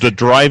it's the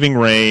driving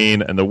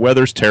rain, and the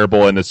weather's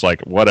terrible, and it's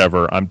like,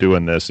 whatever, I'm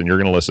doing this, and you're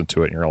going to listen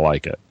to it, and you're going to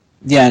like it.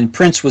 Yeah, and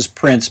Prince was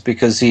Prince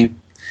because he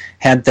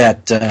had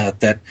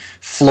that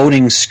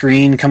floating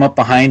screen come up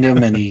behind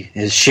him, and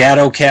his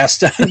shadow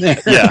cast on there.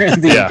 Yeah,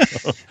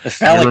 the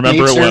phallic I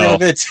remember nature it well.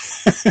 of it.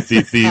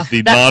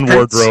 The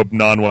non-wardrobe,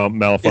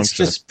 non-malfunction. It's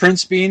just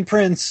Prince being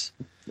Prince.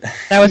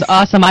 That was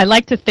awesome. I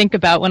like to think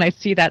about when I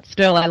see that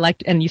still.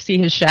 And you see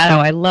his shadow.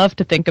 I love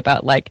to think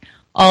about like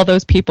all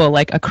those people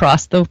like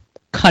across the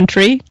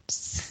country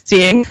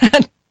seeing.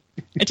 I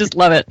just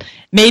love it.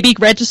 Maybe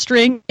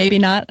registering, maybe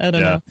not. I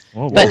don't know.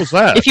 Well, what was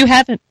that?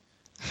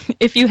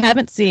 If you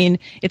haven't seen,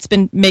 it's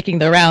been making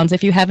the rounds.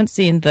 If you haven't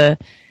seen the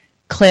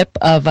clip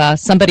of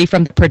somebody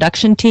from the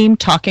production team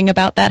talking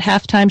about that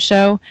halftime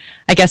show,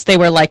 I guess they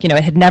were like, you know,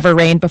 it had never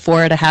rained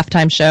before at a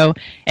halftime show,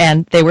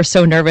 and they were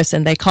so nervous.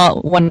 And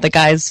one of the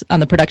guys on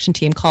the production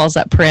team calls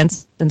up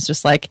Prince and is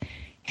just like,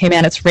 "Hey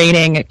man, it's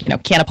raining. You know,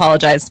 can't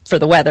apologize for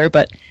the weather,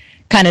 but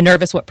kind of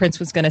nervous what Prince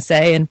was going to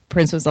say." And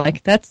Prince was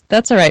like,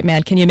 "That's all right,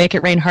 man. Can you make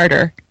it rain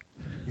harder?"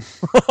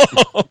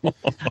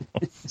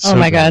 Oh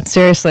my God,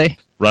 seriously.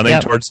 Running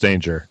towards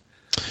danger.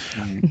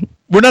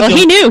 We're not. Well,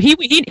 he knew.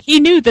 He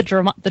knew the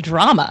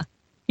drama.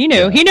 He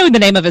knew the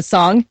name of his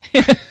song.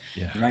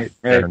 Yeah, right.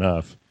 Fair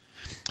enough.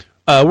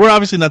 We're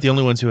obviously not the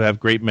only ones who have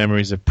great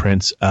memories of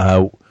Prince.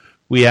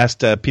 We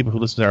asked people who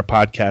listen to our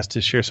podcast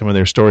to share some of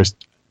their stories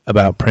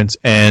about Prince,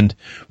 and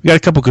we got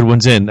a couple good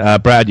ones in.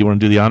 Brad, you want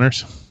to do the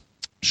honors?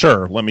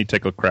 Sure. Let me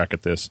take a crack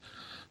at this.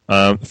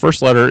 The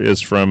first letter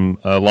is from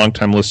a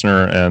longtime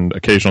listener and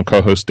occasional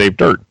co-host Dave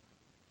Dirt.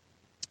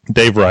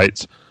 Dave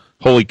writes,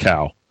 "Holy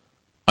cow.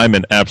 I'm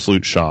in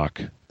absolute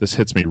shock. This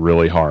hits me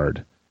really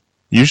hard.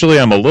 Usually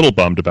I'm a little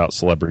bummed about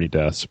celebrity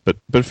deaths, but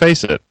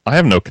face it, I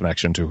have no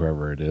connection to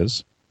whoever it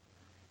is.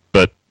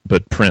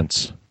 But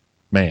Prince,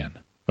 man.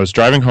 I was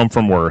driving home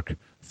from work,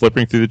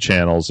 flipping through the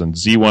channels, and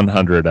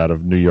Z100 out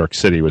of New York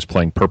City was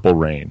playing Purple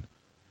Rain.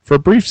 For a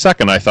brief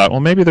second I thought, well,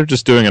 maybe they're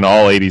just doing an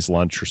all-80s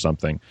lunch or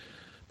something.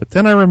 But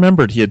then I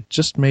remembered he had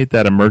just made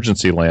that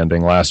emergency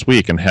landing last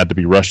week and had to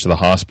be rushed to the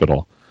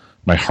hospital.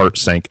 My heart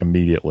sank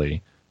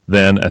immediately.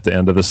 Then, at the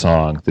end of the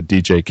song, the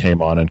DJ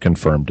came on and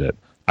confirmed it.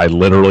 I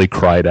literally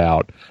cried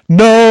out,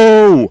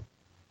 'No!'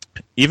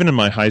 Even in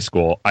my high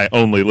school, I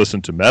only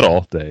listened to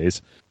metal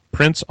days.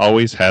 Prince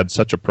always had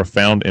such a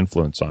profound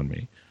influence on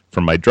me,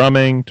 from my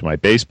drumming to my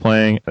bass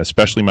playing, and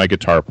especially my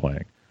guitar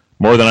playing,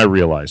 more than I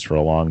realized for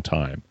a long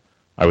time.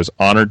 I was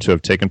honored to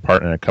have taken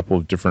part in a couple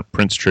of different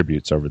Prince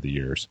tributes over the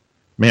years.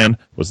 Man,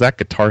 was that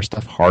guitar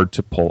stuff hard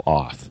to pull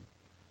off."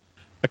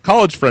 A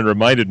college friend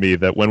reminded me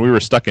that when we were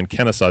stuck in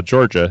Kennesaw,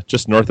 Georgia,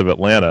 just north of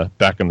Atlanta,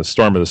 back in the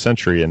storm of the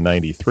century in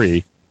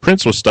 '93,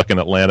 Prince was stuck in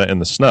Atlanta in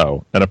the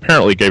snow and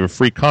apparently gave a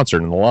free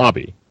concert in the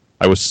lobby.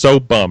 I was so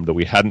bummed that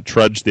we hadn't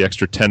trudged the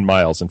extra 10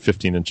 miles and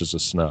 15 inches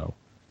of snow.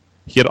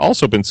 He had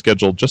also been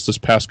scheduled just this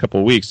past couple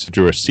of weeks to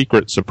do a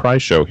secret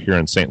surprise show here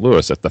in St.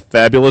 Louis at the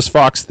fabulous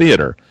Fox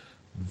Theater.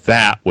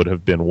 That would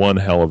have been one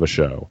hell of a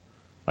show.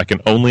 I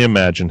can only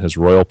imagine his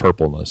royal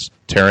purpleness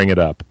tearing it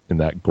up in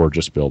that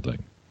gorgeous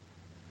building.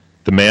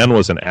 The man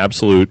was an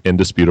absolute,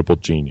 indisputable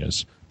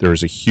genius. There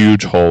is a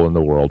huge hole in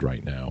the world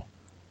right now.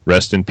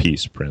 Rest in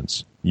peace,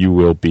 Prince. You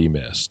will be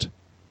missed.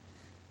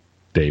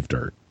 Dave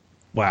Dirt.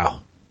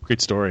 Wow.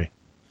 Great story.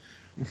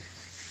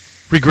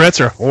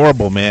 Regrets are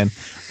horrible, man.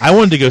 I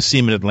wanted to go see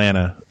him in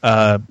Atlanta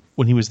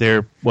when he was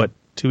there,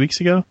 2 weeks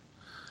ago?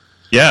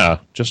 Yeah,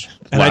 just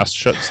last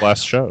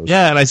shows.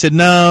 Yeah, and I said,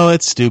 no,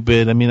 it's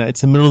stupid. I mean,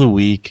 it's the middle of the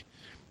week.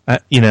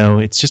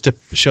 It's just a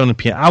show in the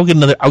piano. I'll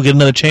get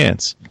another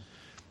chance.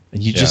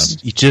 And you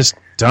just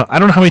don't. I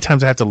don't know how many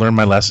times I have to learn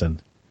my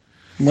lesson.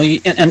 Well,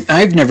 and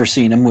I've never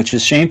seen him, which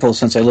is shameful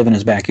since I live in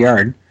his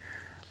backyard.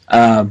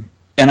 And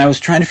I was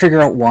trying to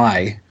figure out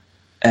why.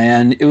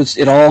 And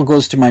it all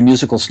goes to my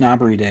musical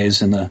snobbery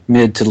days in the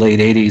mid to late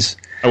 80s.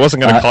 I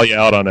wasn't going to call you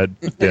out on it.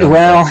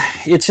 Well,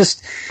 it's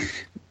just,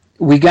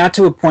 we got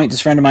to a point, this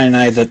friend of mine and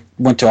I that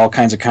went to all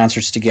kinds of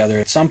concerts together.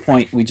 At some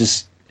point, we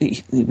just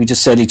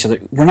said to each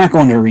other, we're not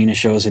going to arena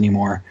shows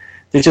anymore.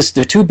 They're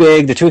too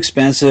big, they're too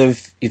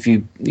expensive. If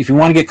you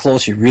want to get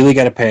close, you really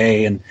got to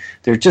pay, and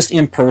they're just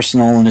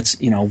impersonal. And it's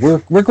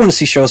we're going to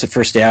see shows at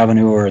First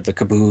Avenue or the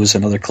Caboose,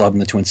 another club in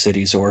the Twin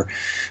Cities, or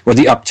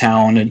the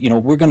Uptown,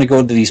 and we're going to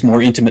go to these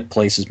more intimate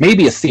places,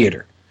 maybe a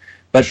theater.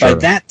 But sure.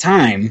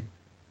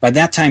 By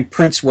that time,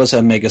 Prince was a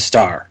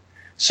megastar.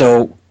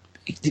 So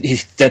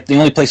that the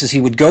only places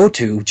he would go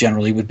to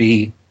generally would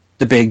be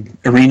the big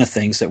arena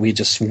things that we had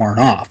just sworn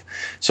off.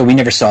 So we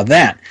never saw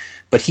that.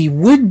 But he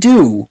would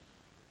do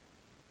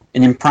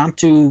an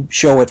impromptu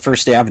show at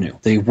First Avenue.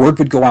 The word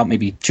would go out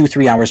maybe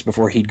 2-3 hours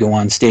before he'd go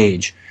on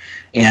stage.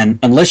 And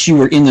unless you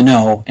were in the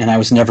know, and I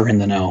was never in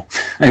the know,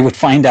 I would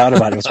find out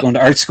about it. I was going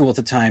to art school at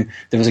the time.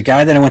 There was a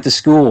guy that I went to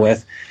school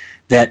with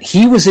that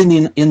he was in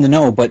the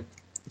know, but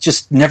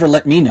just never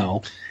let me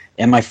know.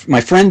 And my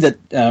friend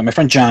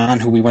John,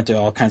 who we went to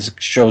all kinds of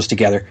shows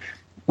together,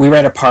 we were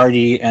at a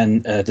party,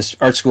 and this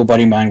art school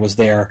buddy of mine was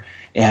there,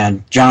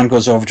 and John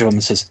goes over to him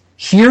and says,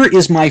 "Here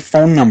is my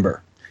phone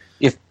number.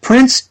 If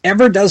Prince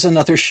ever does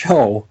another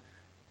show,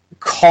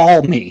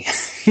 call me.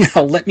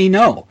 Let me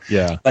know."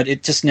 Yeah. But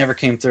it just never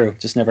came through. It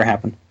just never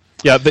happened.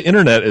 Yeah, the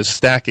internet is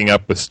stacking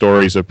up with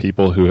stories of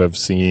people who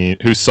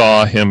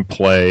saw him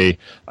play.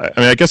 I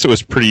mean, I guess it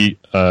was pretty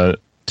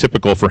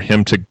typical for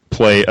him to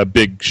play a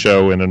big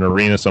show in an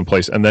arena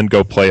someplace and then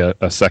go play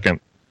a second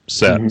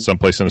set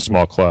someplace in a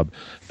small club.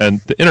 And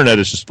the internet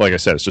is just, like I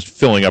said, it's just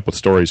filling up with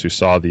stories who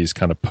saw these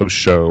kind of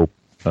post-show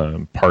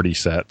party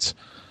sets.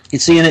 You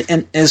see,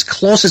 and as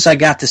close as I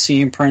got to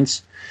seeing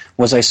Prince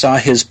was I saw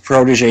his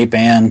protege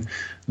band,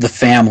 The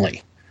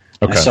Family.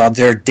 Okay. I saw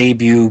their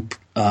debut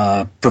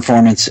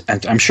performance,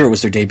 I'm sure it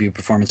was their debut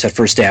performance at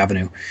First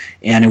Avenue.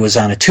 And it was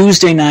on a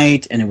Tuesday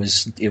night, and it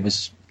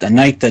was a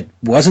night that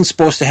wasn't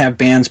supposed to have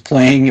bands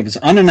playing. It was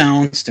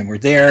unannounced, and we're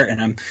there,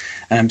 and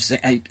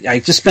I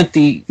just spent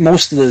the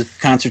most of the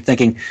concert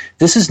thinking,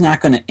 this is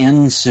not going to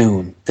end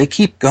soon. They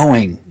keep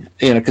going,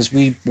 because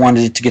we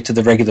wanted it to get to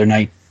the regular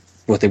night,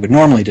 what they would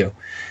normally do.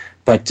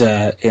 But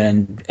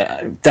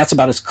that's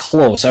about as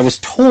close. I was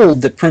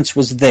told that Prince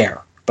was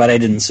there, but I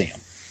didn't see him.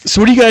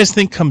 So what do you guys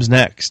think comes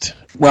next?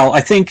 Well,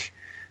 I think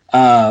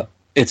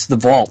it's The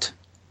Vault,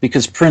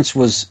 because Prince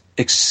was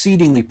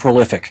exceedingly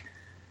prolific,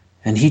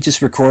 and he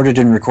just recorded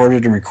and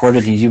recorded and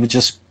recorded, and he would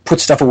just put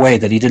stuff away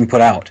that he didn't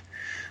put out.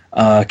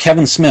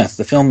 Kevin Smith,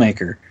 the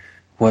filmmaker,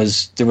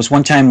 there was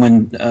one time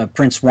when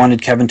Prince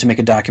wanted Kevin to make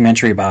a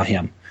documentary about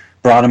him.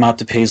 Brought him out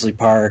to Paisley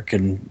Park,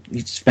 and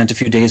he spent a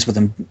few days with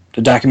him.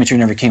 The documentary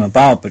never came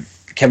about, but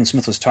Kevin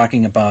Smith was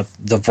talking about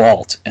The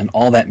Vault and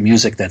all that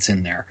music that's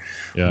in there.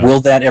 Yeah.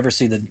 Will that ever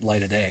see the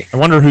light of day? I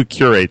wonder who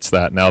curates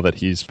that now that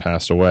he's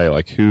passed away.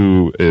 Like,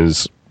 who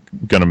is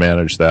going to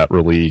manage that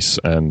release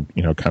and,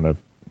 kind of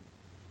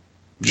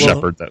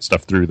shepherd that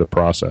stuff through the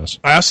process?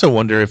 I also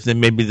wonder if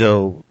maybe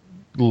they'll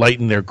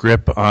lighten their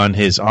grip on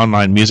his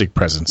online music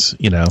presence,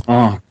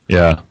 Oh.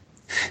 Yeah.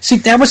 See,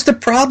 that was the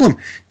problem.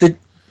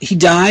 He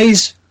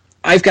dies.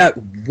 I've got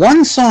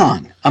one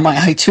song on my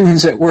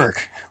iTunes at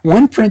work,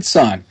 one Prince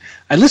song.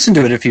 I listened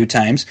to it a few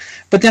times,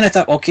 but then I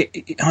thought, okay,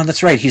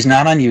 that's right, he's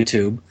not on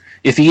YouTube.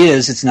 If he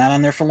is, it's not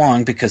on there for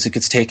long because it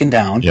gets taken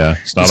down. Yeah,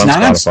 it's not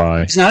on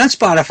Spotify. It's not on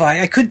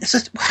Spotify. I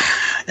couldn't.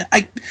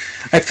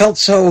 I felt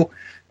so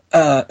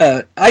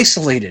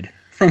isolated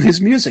from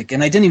his music,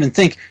 and I didn't even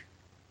think,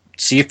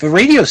 see if a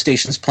radio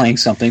station's playing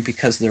something,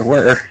 because there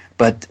were,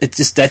 but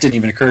that didn't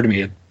even occur to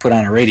me to put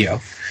on a radio.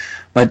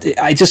 But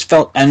I just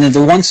felt, and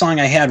the one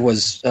song I had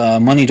was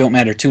Money Don't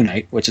Matter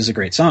Tonight, which is a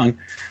great song,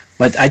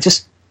 but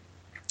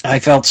I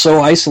felt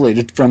so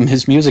isolated from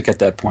his music at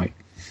that point.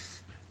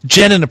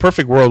 Jen, in a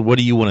perfect world, what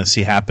do you want to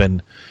see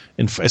happen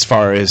as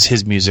far as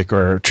his music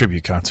or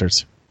tribute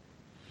concerts?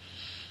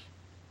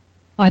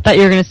 Oh, I thought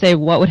you were going to say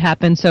what would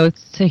happen. So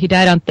he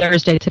died on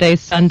Thursday.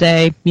 Today's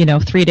Sunday.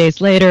 3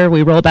 days later,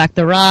 we roll back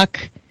the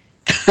rock.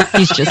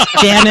 He's just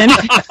jamming.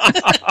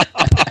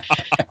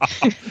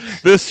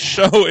 This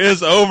show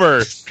is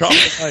over. Drop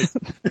the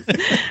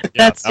mic.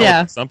 That's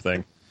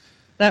something.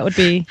 That would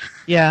be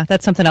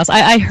that's something else.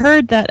 I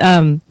heard that,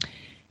 and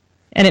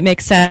it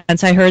makes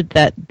sense. I heard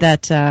that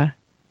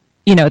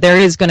there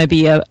is going to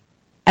be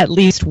at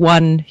least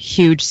one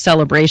huge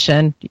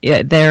celebration.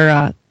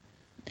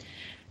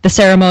 The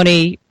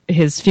ceremony,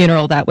 his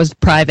funeral, that was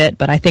private,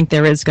 but I think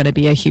there is going to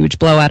be a huge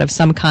blowout of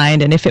some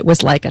kind. And if it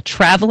was like a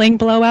traveling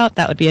blowout,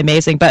 that would be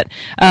amazing. But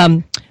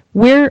I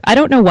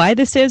don't know why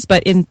this is,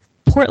 but in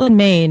Portland,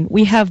 Maine,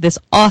 we have this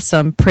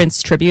awesome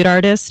Prince tribute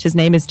artist. His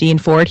name is Dean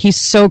Ford. He's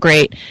so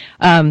great.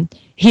 He and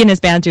his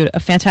band do a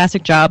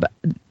fantastic job.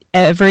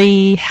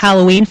 Every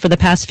Halloween for the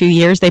past few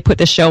years, they put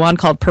this show on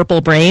called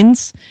Purple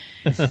Brains.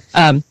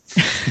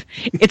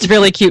 It's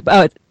really cute.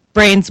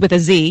 Brains with a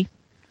Z.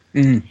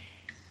 Mm.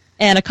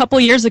 And a couple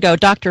years ago,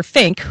 Dr.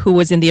 Fink, who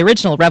was in the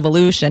original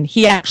Revolution,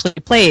 he actually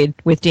played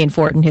with Dean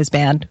Ford and his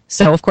band.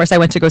 So, of course, I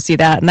went to go see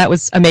that, and that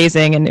was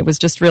amazing, and it was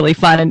just really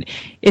fun. And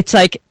it's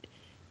like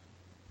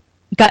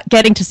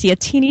getting to see a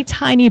teeny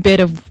tiny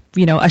bit of,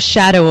 a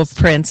shadow of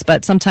Prince,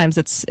 but sometimes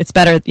it's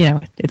better,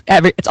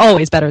 it's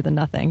always better than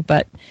nothing.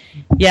 But,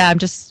 yeah, I'm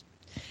just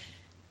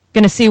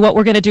going to see what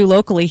we're going to do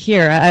locally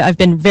here. I've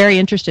been very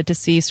interested to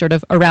see sort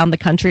of around the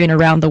country and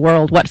around the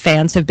world what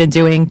fans have been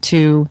doing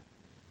to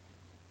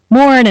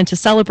mourn and to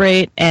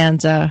celebrate,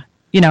 and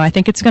I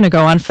think it's going to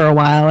go on for a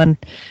while, and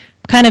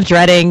I'm kind of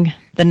dreading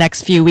the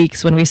next few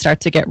weeks when we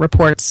start to get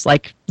reports,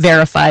 like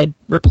verified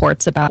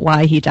reports about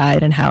why he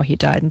died and how he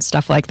died and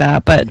stuff like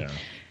that. But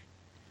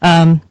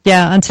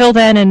until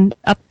then and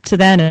up to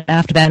then and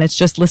after then, it's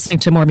just listening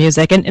to more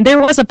music. And there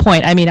was a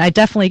point, I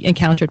definitely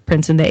encountered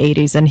Prince in the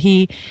 80s, and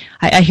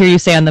I hear you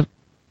say on the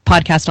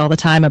podcast all the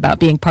time about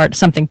being part of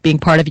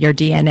your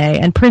DNA,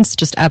 and Prince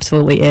just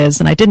absolutely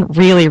is, and I didn't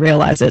really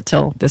realize it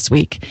till this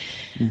week.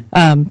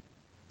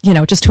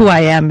 Just who I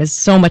am is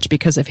so much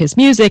because of his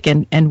music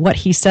and what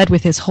he said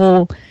with his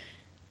whole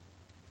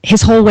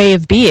way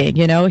of being.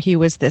 He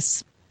was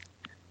this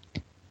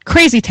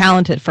crazy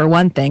talented for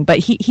one thing, but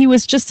he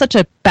was just such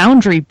a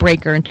boundary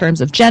breaker in terms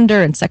of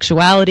gender and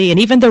sexuality and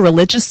even the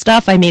religious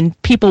stuff.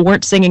 People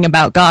weren't singing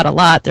about God a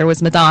lot. There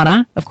was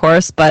Madonna, of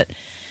course, but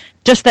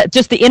just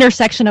the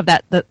intersection of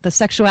that, the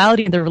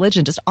sexuality and the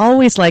religion just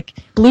always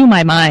blew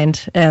my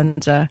mind.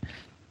 And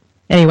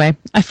anyway,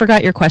 I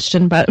forgot your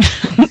question, but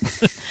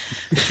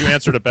you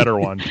answered a better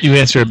one. You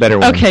answered a better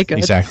one. Okay, good.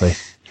 Exactly.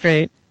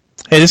 Great.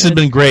 Hey, this has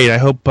been great. I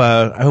hope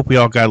we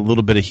all got a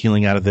little bit of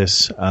healing out of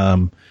this.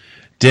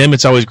 Dim,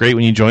 it's always great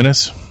when you join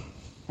us.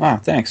 Wow,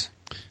 thanks.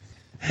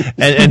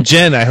 And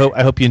Jen, I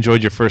hope you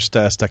enjoyed your first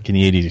Stuck in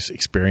the 80s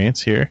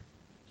experience here.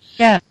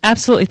 Yeah,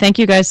 absolutely. Thank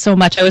you guys so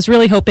much. I was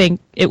really hoping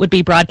it would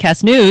be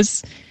broadcast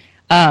news,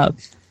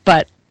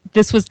 but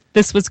this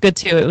was good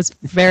too. It was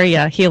very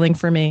healing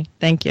for me.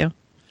 Thank you.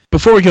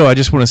 Before we go, I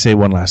just want to say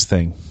one last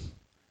thing.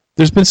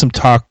 There's been some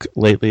talk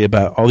lately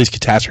about all these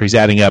catastrophes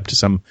adding up to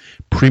some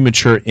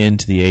premature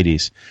end to the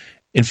 80s.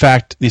 In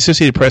fact, the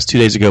Associated Press 2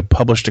 days ago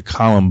published a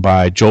column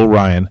by Joel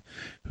Ryan,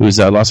 who is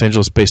a Los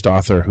Angeles-based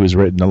author who has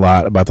written a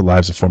lot about the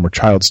lives of former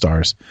child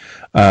stars.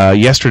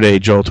 Yesterday,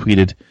 Joel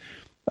tweeted,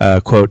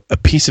 quote, "A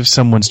piece of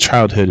someone's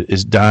childhood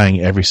is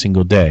dying every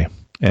single day."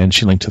 And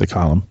she linked to the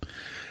column.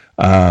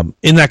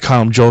 In that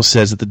column, Joel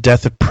says that the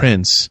death of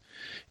Prince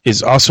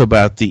is also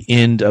about the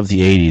end of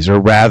the 80s,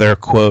 or rather,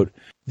 quote,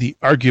 the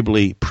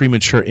arguably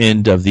premature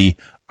end of the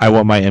I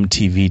Want My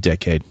MTV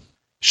decade.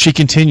 She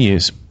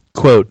continues,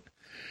 quote,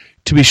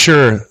 "To be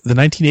sure, the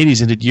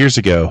 1980s ended years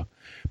ago,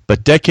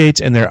 but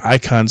decades and their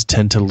icons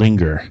tend to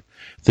linger.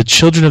 The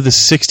children of the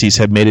 60s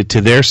have made it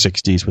to their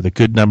 60s with a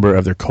good number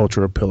of their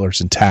cultural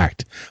pillars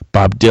intact.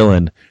 Bob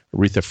Dylan,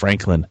 Aretha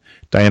Franklin,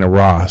 Diana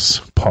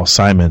Ross, Paul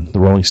Simon, the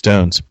Rolling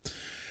Stones.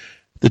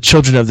 The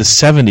children of the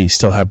 70s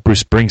still have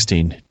Bruce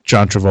Springsteen,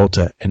 John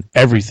Travolta, and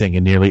everything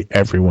and nearly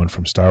everyone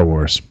from Star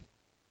Wars.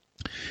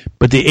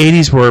 But the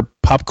 80s were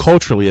pop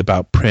culturally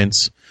about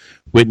Prince,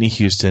 Whitney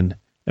Houston,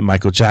 and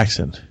Michael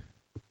Jackson."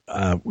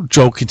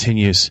 Joel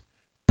continues,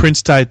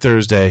 "Prince died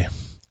Thursday.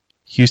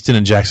 Houston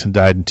and Jackson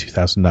died in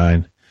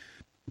 2009.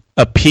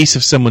 A piece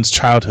of someone's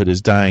childhood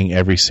is dying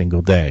every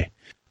single day.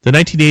 The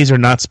 1980s are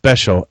not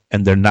special,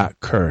 and they're not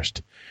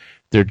cursed.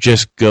 They're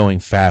just going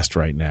fast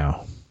right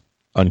now."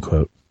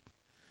 Unquote.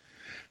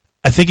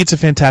 I think it's a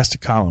fantastic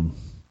column,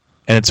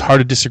 and it's hard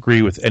to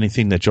disagree with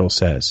anything that Joel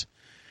says.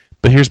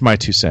 But here's my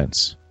 2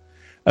 cents.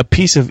 A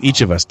piece of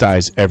each of us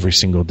dies every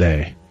single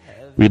day.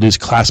 We lose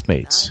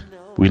classmates.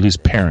 We lose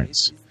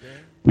parents.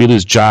 We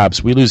lose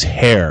jobs. We lose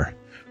hair.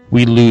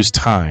 We lose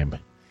time.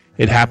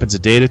 It happens a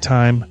day at a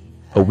time,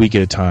 a week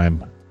at a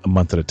time, a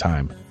month at a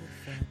time.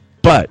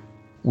 But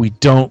we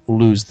don't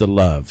lose the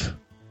love.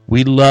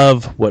 We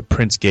love what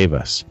Prince gave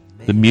us.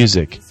 The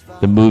music,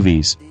 the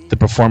movies, the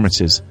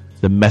performances,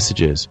 the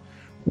messages.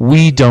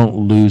 we don't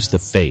lose the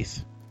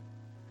faith.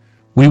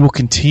 We will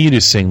continue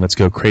to sing Let's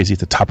Go Crazy at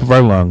the top of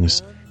our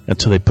lungs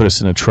until they put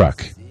us in a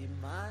truck.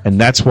 And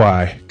that's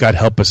why, God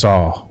help us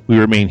all, we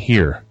remain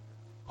here,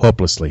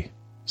 hopelessly,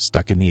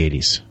 stuck in the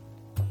 80s.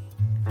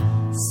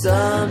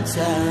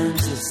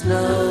 Sometimes it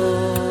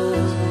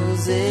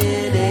snows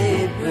in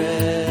April.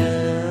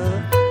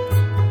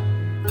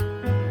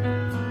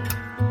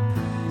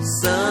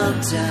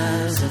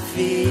 Sometimes I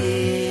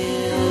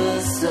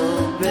feel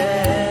so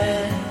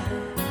bad,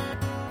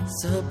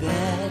 so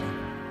bad.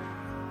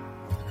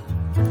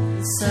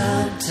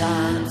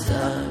 Sometimes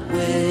I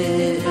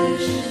wish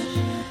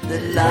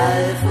that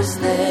life was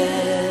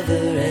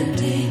never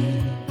ending.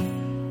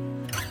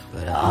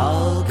 But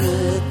all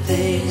good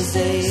things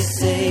they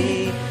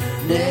say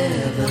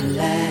never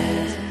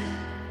last.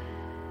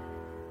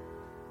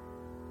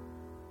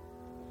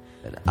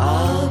 And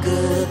all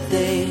good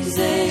things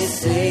they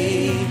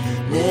say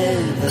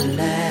never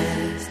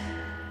last.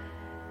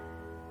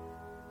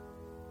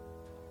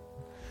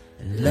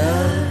 And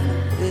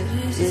love,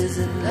 it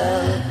isn't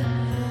love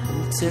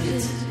until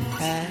it's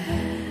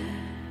past.